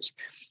performance,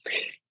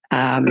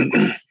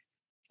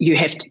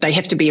 they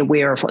have to be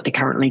aware of what they're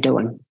currently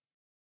doing.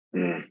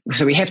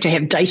 So we have to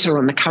have data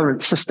on the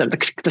current system,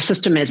 the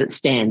system as it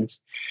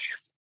stands.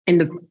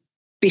 And the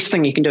best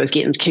thing you can do is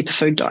get them to keep a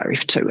food diary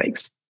for 2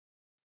 weeks.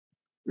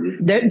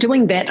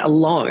 Doing that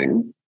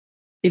alone,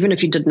 even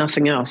if you did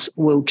nothing else,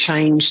 will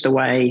change the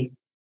way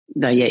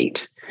they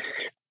eat.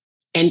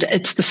 And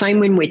it's the same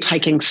when we're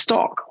taking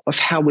stock of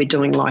how we're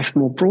doing life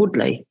more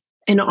broadly.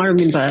 And I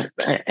remember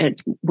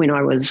when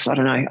I was,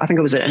 I think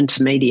I was at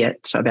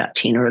intermediate, so about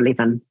 10 or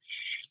 11.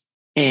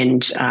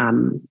 And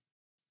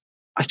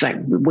I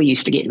think we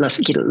used to get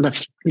left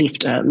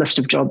a list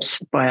of jobs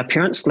by our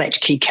parents,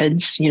 latchkey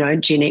kids, Gen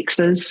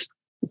Xers,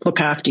 look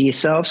after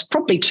yourselves.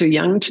 Probably too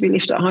young to be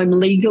left at home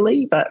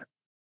legally, but,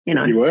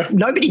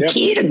 nobody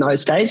cared in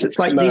those days. It's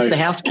like, leave the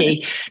house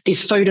key.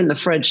 There's food in the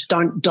fridge.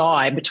 Don't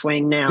die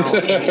between now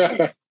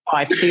and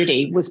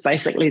 5:30 was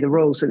basically the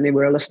rules, and there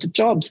were a list of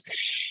jobs.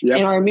 Yep.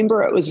 And I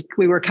remember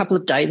we were a couple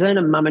of days in,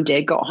 and Mum and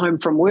Dad got home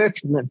from work,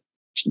 and the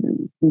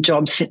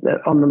jobs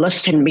on the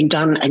list hadn't been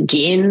done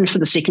again for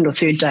the second or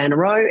third day in a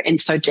row. And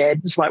so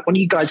Dad was like, what are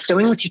you guys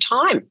doing with your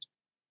time?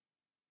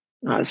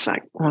 And I was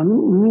like,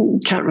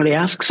 can't really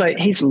ask. So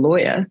he's a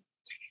lawyer,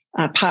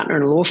 a partner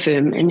in a law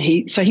firm, and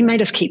he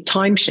made us keep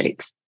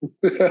timesheets.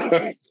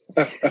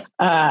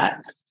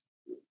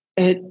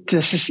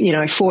 This is,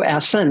 for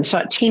our sins. So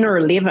at 10 or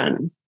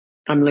 11,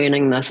 I'm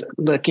learning this,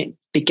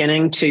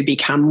 beginning to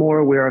become more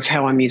aware of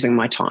how I'm using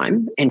my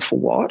time and for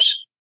what.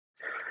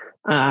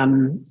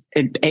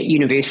 At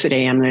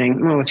university, I'm learning,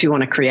 if you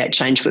want to create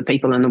change for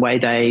people in the way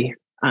they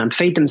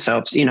feed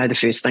themselves, the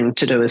first thing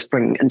to do is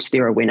bring into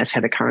their awareness how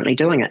they're currently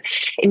doing it.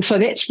 And so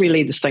that's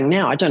really the thing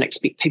now. I don't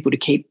expect people to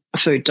keep a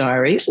food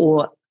diary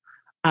or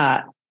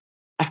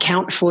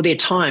account for their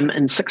time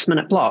in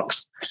 6-minute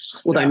blocks,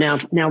 although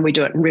now we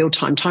do it in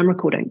real-time time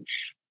recording.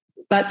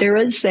 But there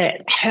is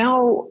that,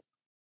 how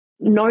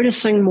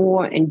noticing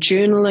more, and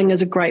journaling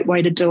is a great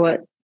way to do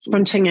it.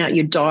 Printing out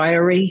your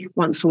diary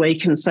once a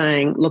week and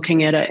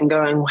looking at it and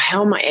going, well,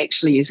 how am I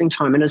actually using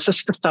time? And is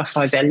this the stuff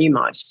I value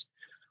most?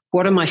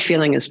 What am I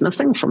feeling is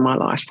missing from my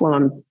life?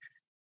 Well,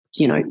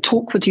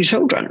 talk with your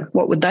children.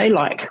 What would they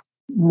like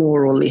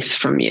more or less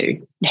from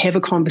you? Have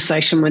a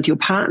conversation with your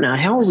partner.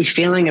 How are we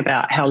feeling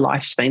about how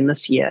life's been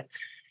this year?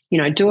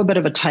 Do a bit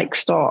of a take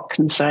stock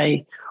and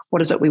say,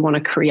 what is it we want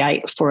to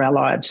create for our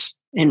lives?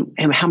 And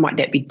how might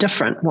that be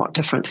different? What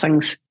different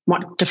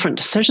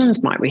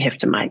decisions might we have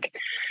to make?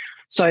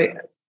 So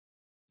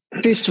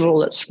first of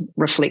all, it's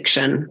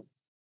reflection,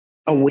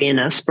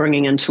 awareness,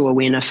 bringing into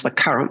awareness the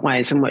current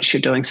ways in which you're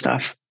doing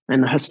stuff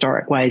and the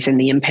historic ways and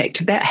the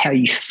impact of that, how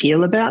you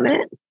feel about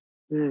that.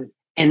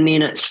 And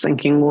then it's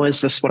thinking, well,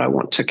 is this what I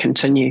want to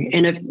continue?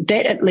 And if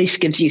that at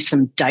least gives you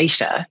some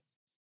data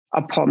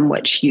upon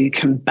which you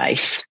can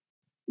base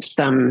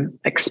some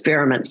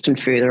experiments and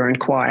further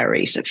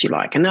inquiries, if you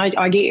like. And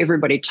I get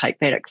everybody to take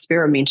that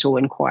experimental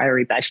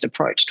inquiry-based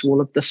approach to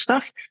all of this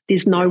stuff.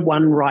 There's no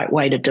one right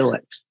way to do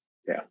it.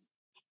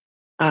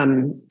 Yeah.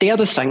 The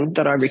other thing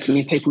that I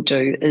recommend people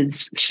do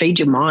is feed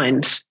your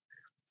minds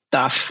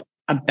stuff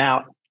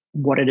about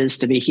what it is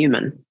to be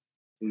human.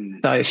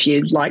 So if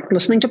you like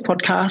listening to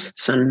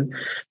podcasts, and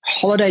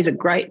holidays are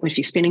great if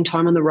you're spending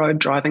time on the road,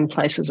 driving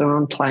places or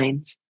on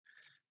planes,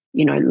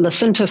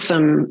 listen to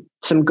some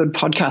good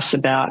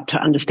podcasts to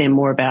understand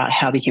more about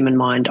how the human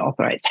mind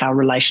operates, how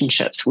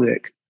relationships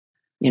work,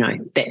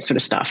 that sort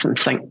of stuff, and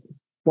think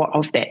what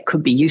of that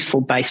could be useful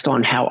based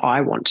on how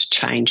I want to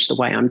change the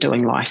way I'm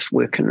doing life,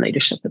 work, and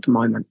leadership at the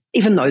moment.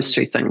 Even those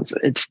two things,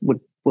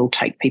 will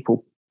take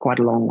people quite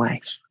a long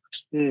way.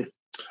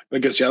 I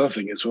guess the other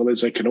thing as well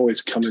is they can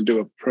always come and do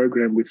a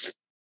program with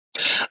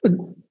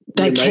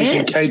they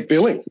amazing can. Kate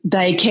Billing.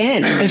 They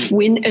can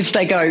if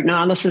they go,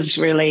 no, this is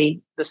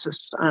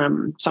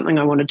something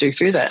I want to do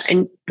further.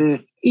 And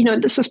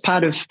this is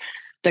part of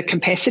the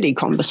capacity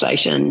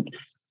conversation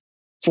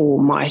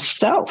for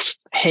myself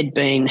had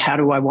been, how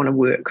do I want to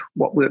work?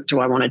 What work do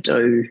I want to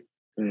do?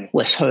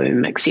 With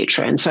whom,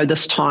 etc. And so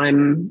this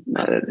time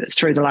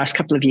through the last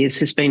couple of years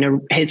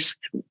has,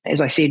 as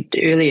I said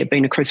earlier,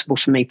 been a crucible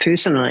for me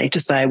personally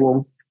to say,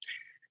 well,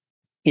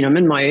 I'm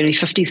in my early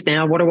 50s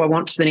now. What do I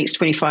want for the next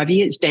 25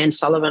 years? Dan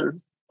Sullivan,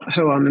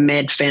 who I'm a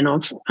mad fan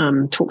of,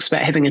 talks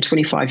about having a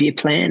 25-year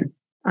plan.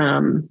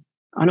 I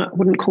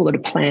wouldn't call it a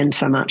plan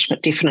so much,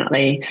 but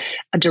definitely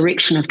a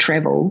direction of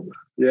travel.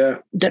 Yeah.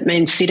 That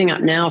means setting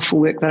up now for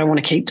work that I want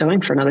to keep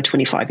doing for another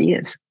 25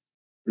 years.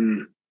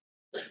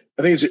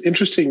 I think it's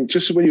interesting,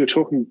 just when you were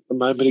talking a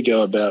moment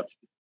ago about,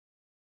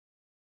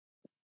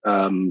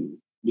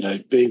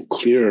 being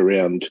clear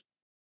around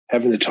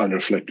having the time to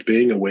reflect,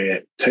 being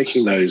aware,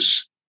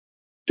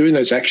 doing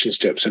those action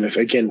steps. And if,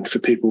 again, for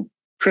people,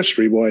 press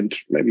rewind,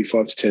 maybe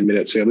 5 to 10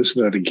 minutes there,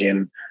 listen to that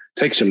again,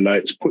 take some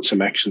notes, put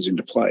some actions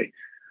into play.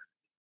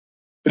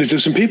 But if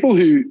there's some people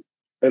who,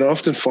 and I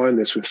often find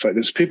this with folks,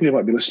 there's people who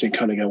might be listening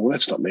kind of go, well,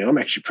 that's not me. I'm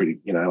actually pretty,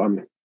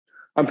 I'm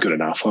good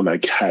enough. I'm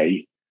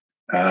okay.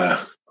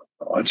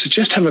 I'd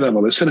suggest have another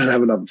listen and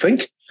have another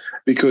think,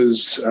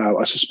 because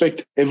I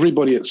suspect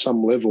everybody at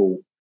some level,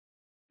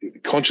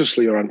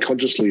 consciously or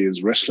unconsciously,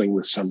 is wrestling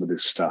with some of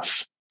this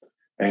stuff.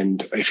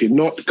 And if you're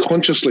not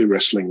consciously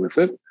wrestling with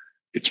it,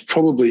 it's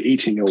probably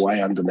eating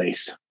away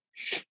underneath,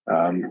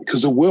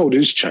 because the world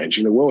is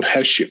changing. The world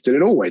has shifted.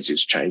 It always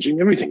is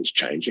changing. Everything's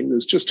changing.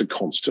 There's just a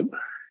constant.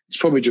 It's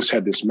probably just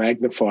had this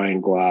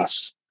magnifying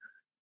glass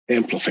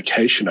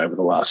amplification over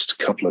the last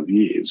couple of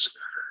years.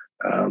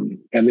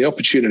 And the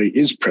opportunity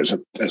is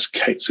present, as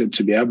Kate said,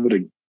 to be able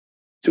to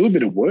do a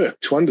bit of work,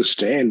 to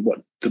understand what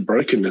the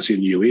brokenness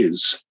in you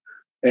is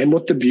and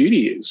what the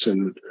beauty is.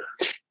 And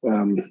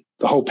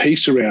the whole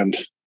piece around,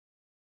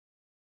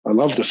 I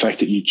love the fact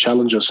that you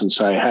challenge us and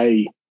say,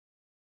 hey,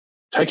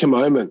 take a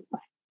moment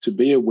to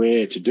be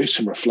aware, to do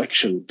some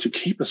reflection, to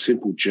keep a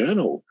simple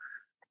journal,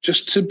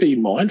 just to be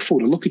mindful,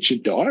 to look at your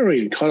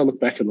diary and kind of look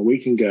back on the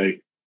week and go,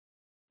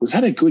 was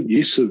that a good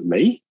use of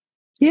me?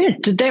 Yeah,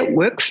 did that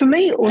work for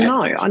me or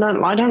no?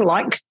 I don't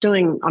like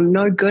I'm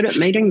no good at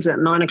meetings at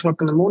 9 o'clock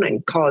in the morning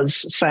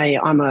because, say,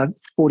 I'm a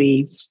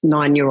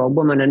 49-year-old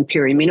woman in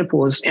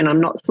perimenopause and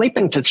I'm not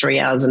sleeping for 3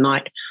 hours a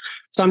night.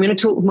 So I'm going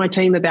to talk with my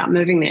team about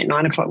moving that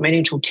 9 o'clock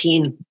meeting till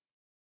 10.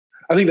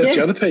 I think that's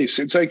the other piece.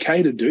 It's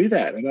okay to do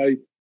that. And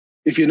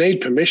if you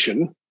need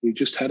permission, you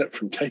just had it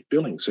from Kate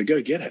Billing, so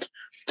go get it.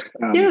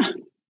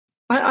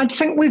 I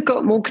think we've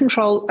got more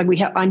control.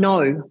 I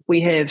know we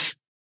have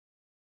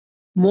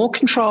more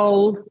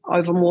control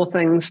over more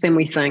things than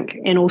we think,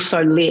 and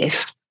also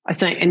less, I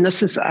think. And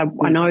this is,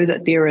 I know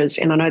that there is,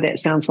 and I know that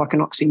sounds like an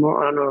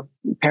oxymoron or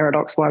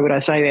paradox. Why would I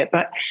say that?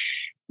 But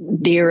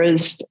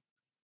there's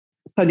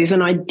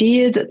an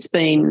idea that's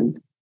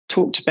been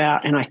talked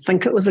about, and I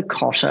think it was a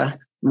Kotter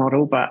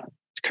model, but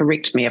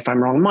correct me if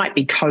I'm wrong. It might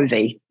be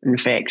Covey, in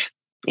fact.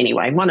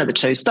 Anyway, one of the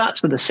two,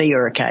 starts with a C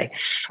or a K,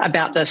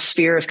 about the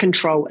sphere of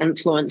control,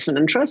 influence, and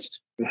interest.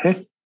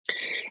 Mm-hmm.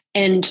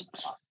 And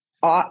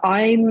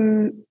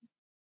I'm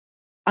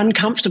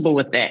uncomfortable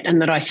with that,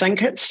 and that I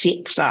think it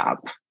sets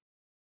up,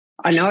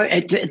 I know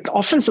it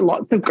offers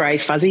lots of grey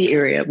fuzzy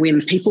area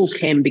when people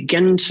can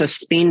begin to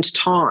spend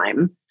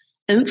time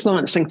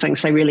influencing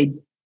things they really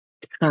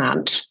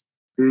can't.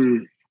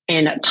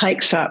 And it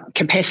takes up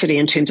capacity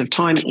in terms of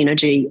time,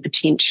 energy,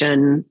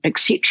 attention,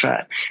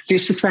 etc.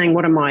 versus saying,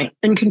 what am I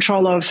in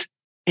control of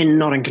and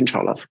not in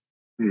control of?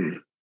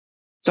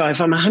 So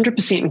if I'm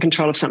 100% in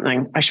control of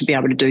something, I should be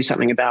able to do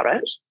something about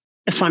it.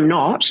 If I'm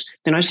not,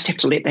 then I just have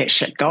to let that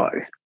shit go.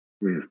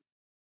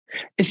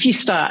 If you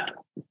start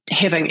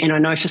having, and I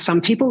know for some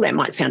people that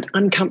might sound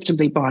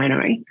uncomfortably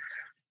binary,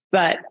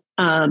 but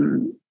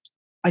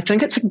I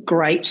think it's a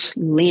great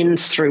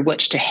lens through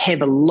which to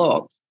have a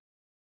look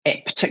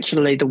at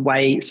particularly the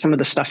way, some of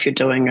the stuff you're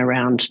doing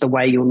around the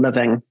way you're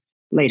living,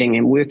 leading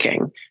and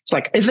working. It's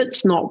like, if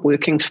it's not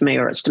working for me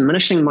or it's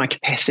diminishing my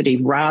capacity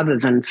rather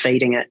than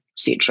feeding it,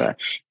 etc.,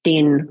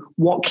 then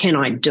what can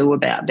I do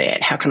about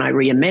that? How can I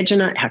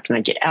reimagine it? How can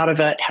I get out of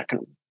it? How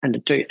can I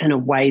do it in a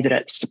way that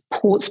it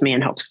supports me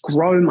and helps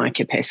grow my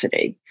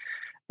capacity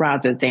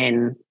rather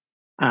than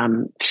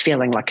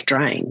feeling like a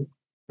drain?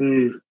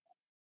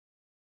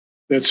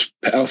 That's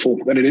powerful.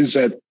 And it is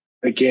that,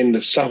 again,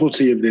 the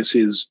subtlety of this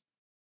is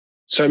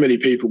so many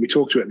people, we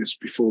talked about this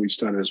before we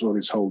started as well,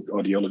 this whole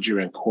ideology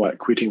around quiet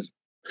quitting.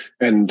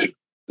 And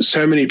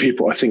so many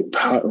people, I think,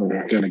 I'm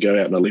going to go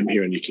out on a limb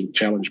here and you can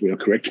challenge me or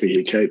correct me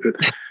here, Kate, but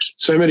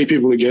so many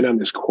people who go down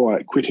this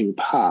quiet quitting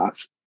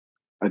path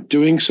are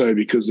doing so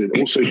because they're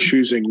also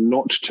choosing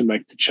not to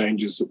make the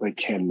changes that they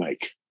can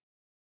make.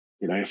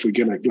 If we're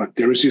going to,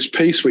 there is this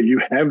piece where you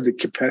have the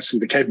capacity,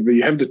 the capability,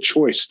 you have the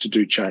choice to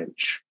do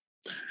change.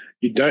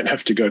 You don't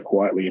have to go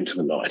quietly into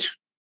the night.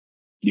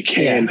 You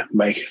can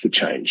make the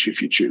change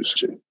if you choose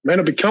to. May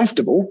not be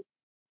comfortable,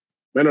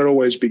 may not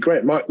always be great.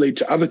 It might lead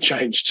to other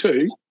change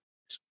too,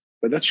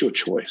 but that's your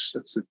choice.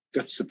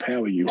 That's the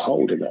power you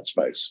hold in that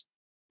space.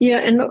 Yeah,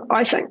 and look,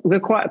 I think the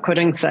quiet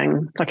quitting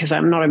thing, like I say,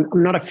 I'm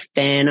not a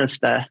fan of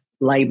the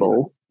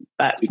label,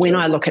 but when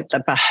I look at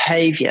the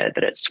behaviour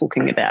that it's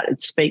talking about,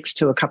 it speaks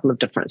to a couple of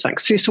different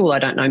things. First of all, I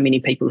don't know many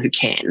people who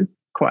can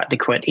quietly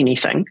quit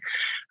anything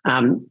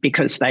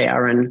because they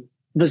are in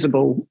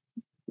visible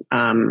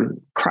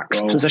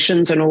crux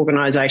positions in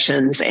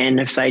organisations, and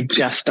if they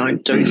just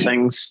don't do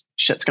things,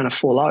 shit's going to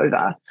fall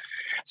over.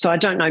 So I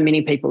don't know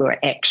many people who are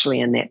actually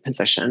in that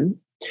position.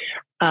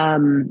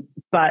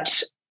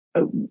 But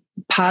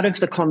part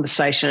of the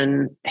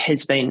conversation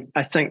has been,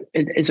 I think,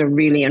 it is a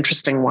really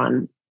interesting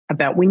one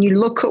about when you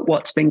look at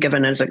what's been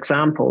given as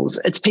examples,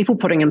 it's people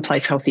putting in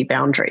place healthy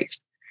boundaries.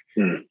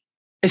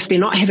 If they're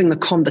not having the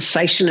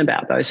conversation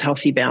about those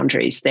healthy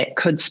boundaries, that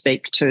could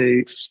speak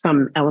to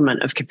some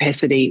element of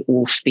capacity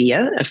or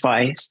fear. If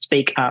I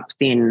speak up,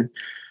 then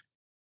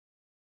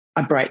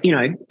I break,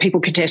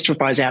 people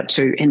catastrophize out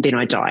to, and then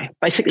I die.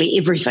 Basically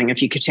everything,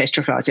 if you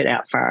catastrophize it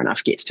out far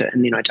enough, gets to,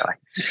 and then I die.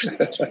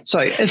 So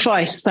if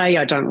I say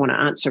I don't want to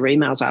answer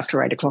emails after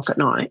 8:00 at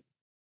night,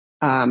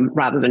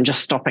 rather than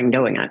just stopping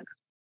doing it,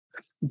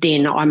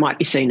 then I might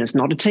be seen as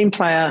not a team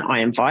player.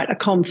 I invite a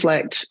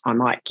conflict. I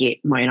might get,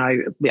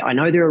 I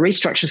know there are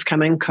restructures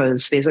coming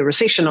because there's a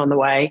recession on the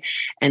way.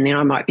 And then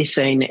I might be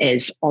seen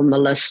as on the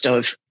list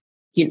of,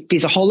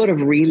 there's a whole lot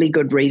of really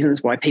good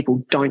reasons why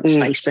people don't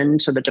face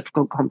into the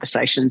difficult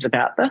conversations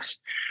about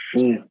this.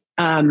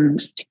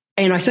 And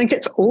I think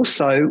it's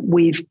also,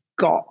 we've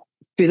got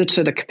further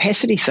to the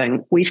capacity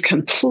thing, we've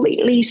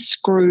completely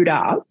screwed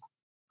up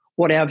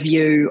what our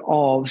view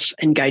of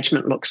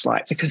engagement looks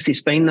like, because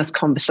there's been this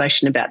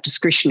conversation about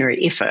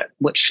discretionary effort,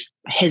 which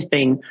has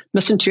been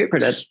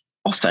misinterpreted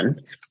often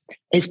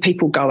as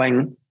people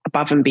going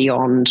above and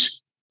beyond,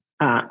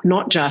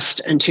 not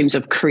just in terms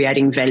of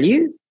creating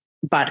value,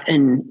 but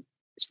in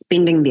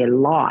spending their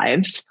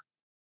lives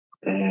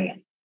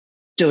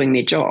doing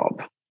their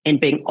job and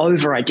being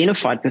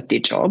over-identified with their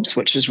jobs,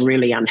 which is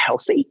really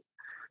unhealthy.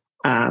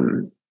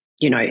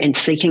 And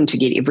seeking to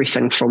get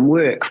everything from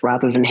work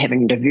rather than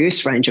having a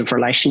diverse range of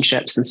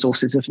relationships and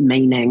sources of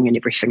meaning and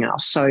everything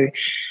else. So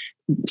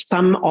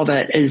a lot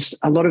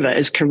of it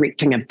is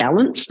correcting a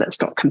balance that's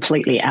got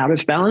completely out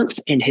of balance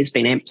and has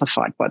been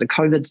amplified by the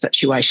COVID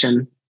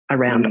situation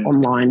around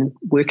online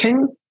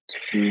working.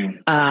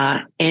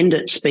 And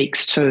it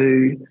speaks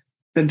to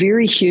the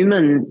very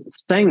human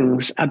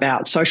things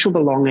about social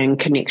belonging,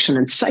 connection,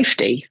 and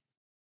safety,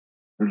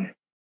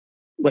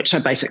 which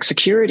are basic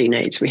security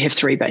needs. We have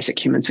 3 basic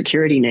human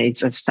security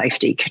needs of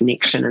safety,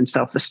 connection, and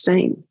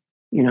self-esteem,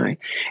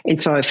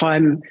 And so if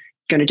I'm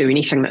going to do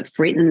anything that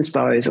threatens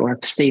those, or I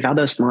perceive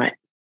others might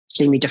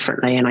see me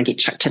differently, and I get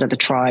chucked out of the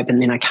tribe,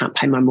 and then I can't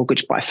pay my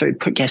mortgage, buy food,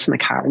 put gas in the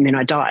car, and then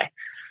I die,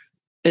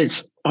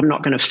 I'm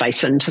not going to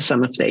face into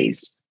some of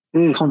these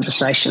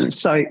conversations.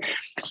 So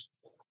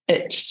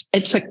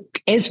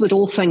as with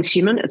all things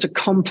human, it's a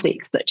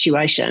complex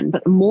situation,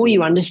 but the more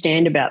you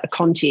understand about the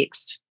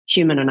context,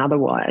 human and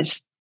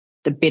otherwise,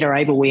 the better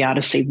able we are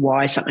to see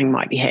why something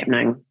might be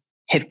happening,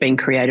 have been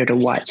created, or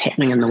why it's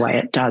happening in the way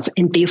it does.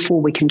 And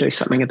therefore we can do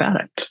something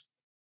about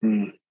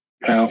it.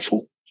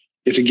 Powerful.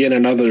 Yet again,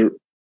 another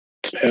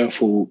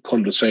powerful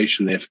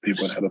conversation there for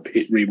people to have a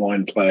hit,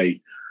 rewind, play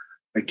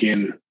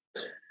again.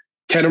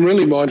 Kat, I'm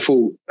really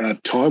mindful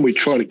time. We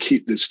try to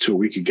keep this till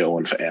we could go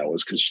on for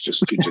hours because you're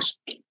just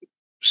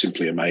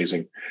simply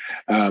amazing.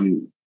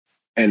 And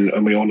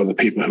we honour the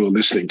people who are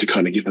listening to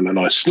kind of give them a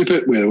nice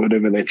snippet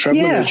wherever they're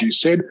travelling, as you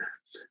said.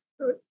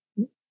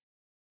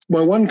 My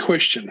one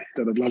question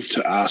that I'd love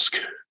to ask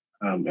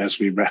as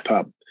we wrap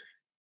up,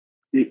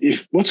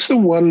 if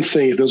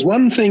there's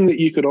one thing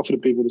that you could offer to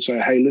people to say,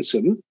 hey,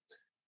 listen,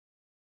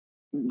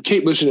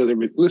 keep listening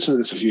to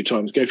this a few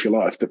times, go for your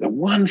life, but the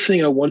one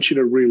thing I want you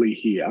to really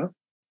hear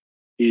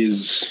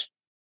is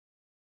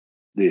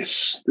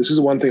this. This is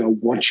the one thing I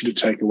want you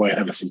to take away and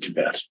have a think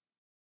about.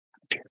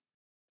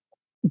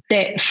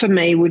 That for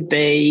me would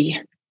be,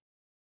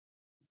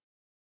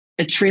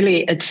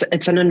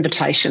 it's an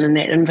invitation, and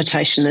that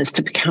invitation is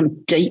to become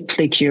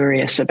deeply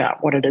curious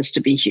about what it is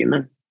to be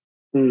human.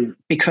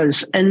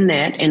 Because in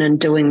that and in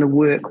doing the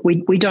work,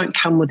 we don't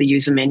come with a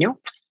user manual.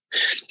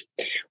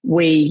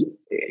 We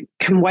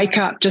can wake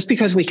up, just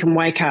because we can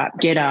wake up,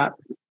 get up,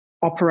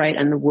 operate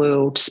in the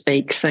world,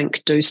 speak,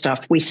 think, do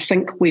stuff. We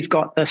think we've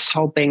got this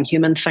whole being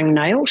human thing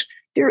nailed.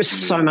 There is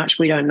so much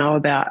we don't know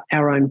about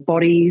our own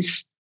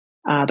bodies,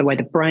 the way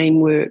the brain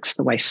works,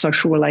 the way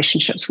social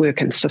relationships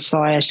work in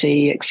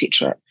society,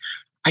 etc.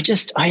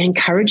 I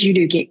encourage you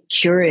to get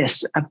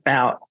curious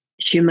about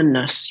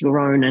humanness, your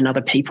own and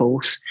other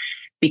people's,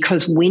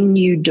 because when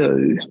you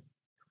do,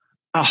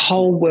 a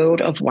whole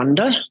world of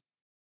wonder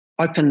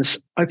opens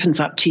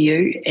up to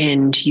you,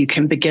 and you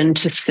can begin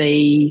to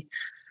see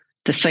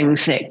the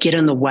things that get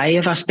in the way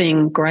of us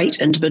being great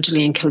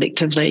individually and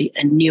collectively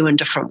in new and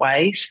different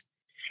ways.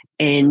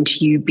 and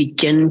you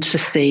begin to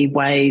see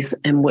ways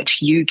in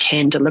which you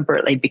can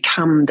deliberately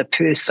become the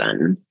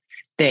person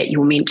that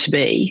you're meant to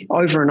be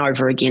over and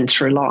over again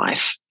through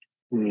life,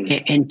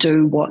 and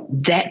do what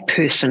that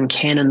person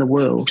can in the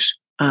world.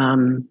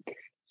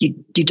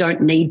 You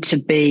don't need to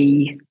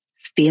be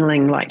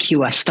feeling like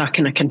you are stuck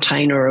in a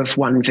container of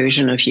one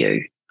version of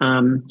you.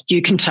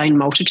 You contain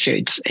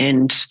multitudes,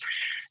 and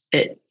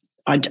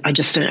I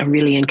just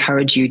really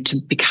encourage you to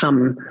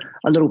become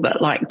a little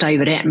bit like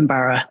David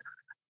Attenborough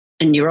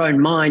in your own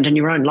mind and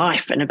your own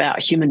life and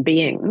about human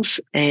beings,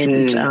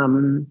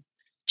 and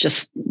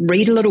just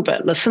read a little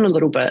bit, listen a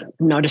little bit,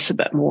 notice a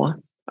bit more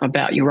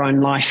about your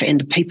own life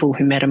and the people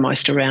who matter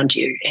most around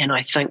you. And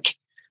I think,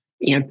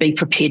 be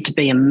prepared to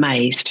be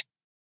amazed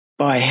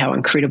by how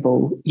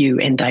incredible you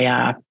and they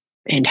are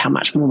and how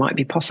much more might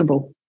be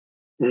possible.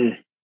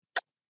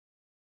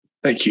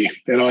 Thank you.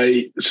 And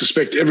I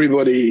suspect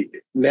everybody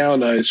now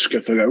knows,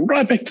 if I go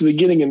right back to the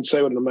beginning and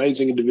say what an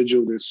amazing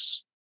individual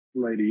this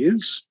lady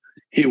is,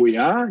 here we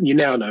are. You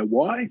now know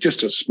why,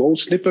 just a small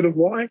snippet of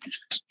why.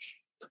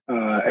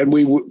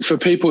 And for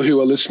people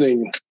who are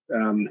listening,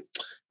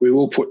 we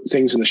will put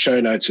things in the show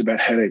notes about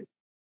how to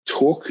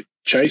talk,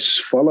 chase,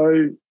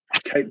 follow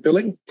Kate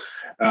Billing.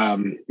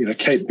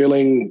 Kate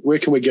Billing, where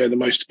can we go? The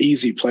most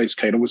easy place,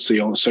 Kate, obviously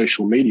on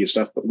social media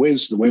stuff, but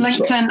where's the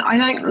website? LinkedIn.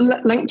 I think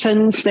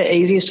LinkedIn's the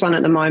easiest one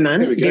at the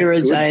moment. There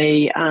is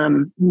a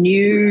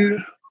new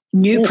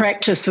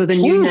practice with a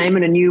new name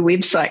and a new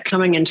website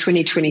coming in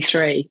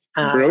 2023,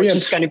 which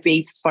is going to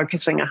be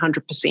focusing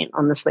 100%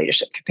 on this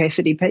leadership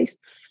capacity piece.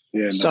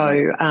 Yeah, so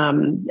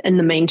in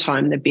the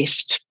meantime, the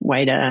best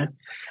way to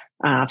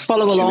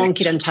follow along,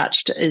 get in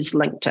touch is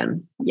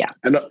LinkedIn. Yeah.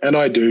 And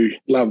I do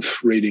love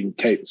reading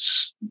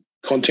Kate's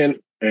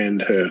content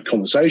and her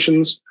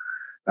conversations.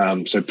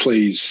 So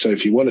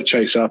if you want to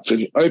chase up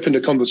and open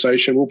to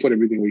conversation, we'll put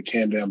everything we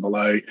can down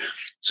below.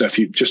 So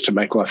just to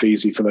make life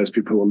easy for those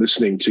people who are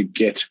listening to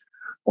get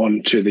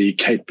onto the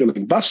Kate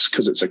Billing bus,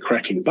 because it's a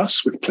cracking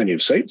bus with plenty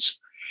of seats.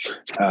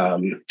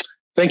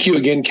 Thank you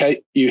again,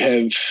 Kate. You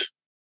have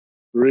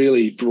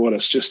really brought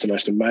us just the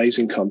most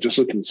amazing. I'm just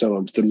looking at some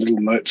of the little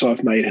notes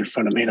I've made in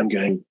front of me, and I'm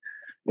going,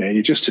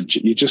 you're just a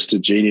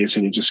genius,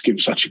 and you just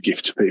give such a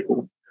gift to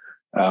people.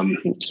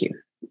 Thank you.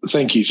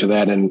 Thank you for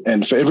that,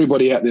 and for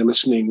everybody out there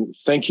listening,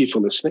 thank you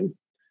for listening.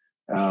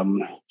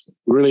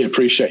 Really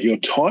appreciate your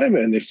time,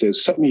 and if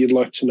there's something you'd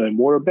like to know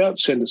more about,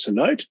 send us a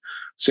note.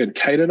 Send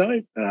Kate a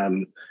note.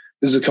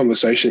 This is a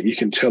conversation that you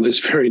can tell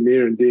is very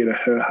near and dear to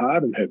her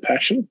heart and her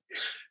passion.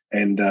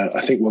 And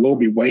I think we'll all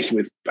be waiting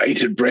with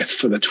bated breath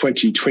for the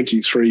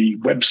 2023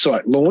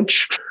 website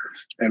launch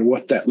and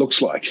what that looks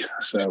like.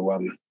 So,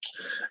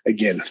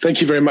 again,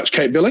 thank you very much,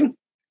 Kate Billing.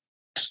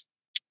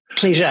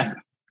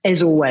 Pleasure,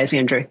 as always,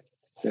 Andrew.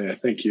 Yeah,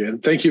 thank you.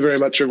 And thank you very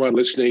much, everyone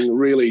listening.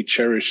 Really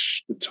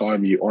cherish the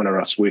time you honour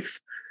us with.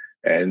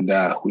 And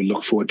we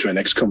look forward to our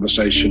next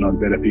conversation on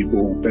Better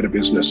People, Better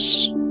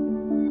Business.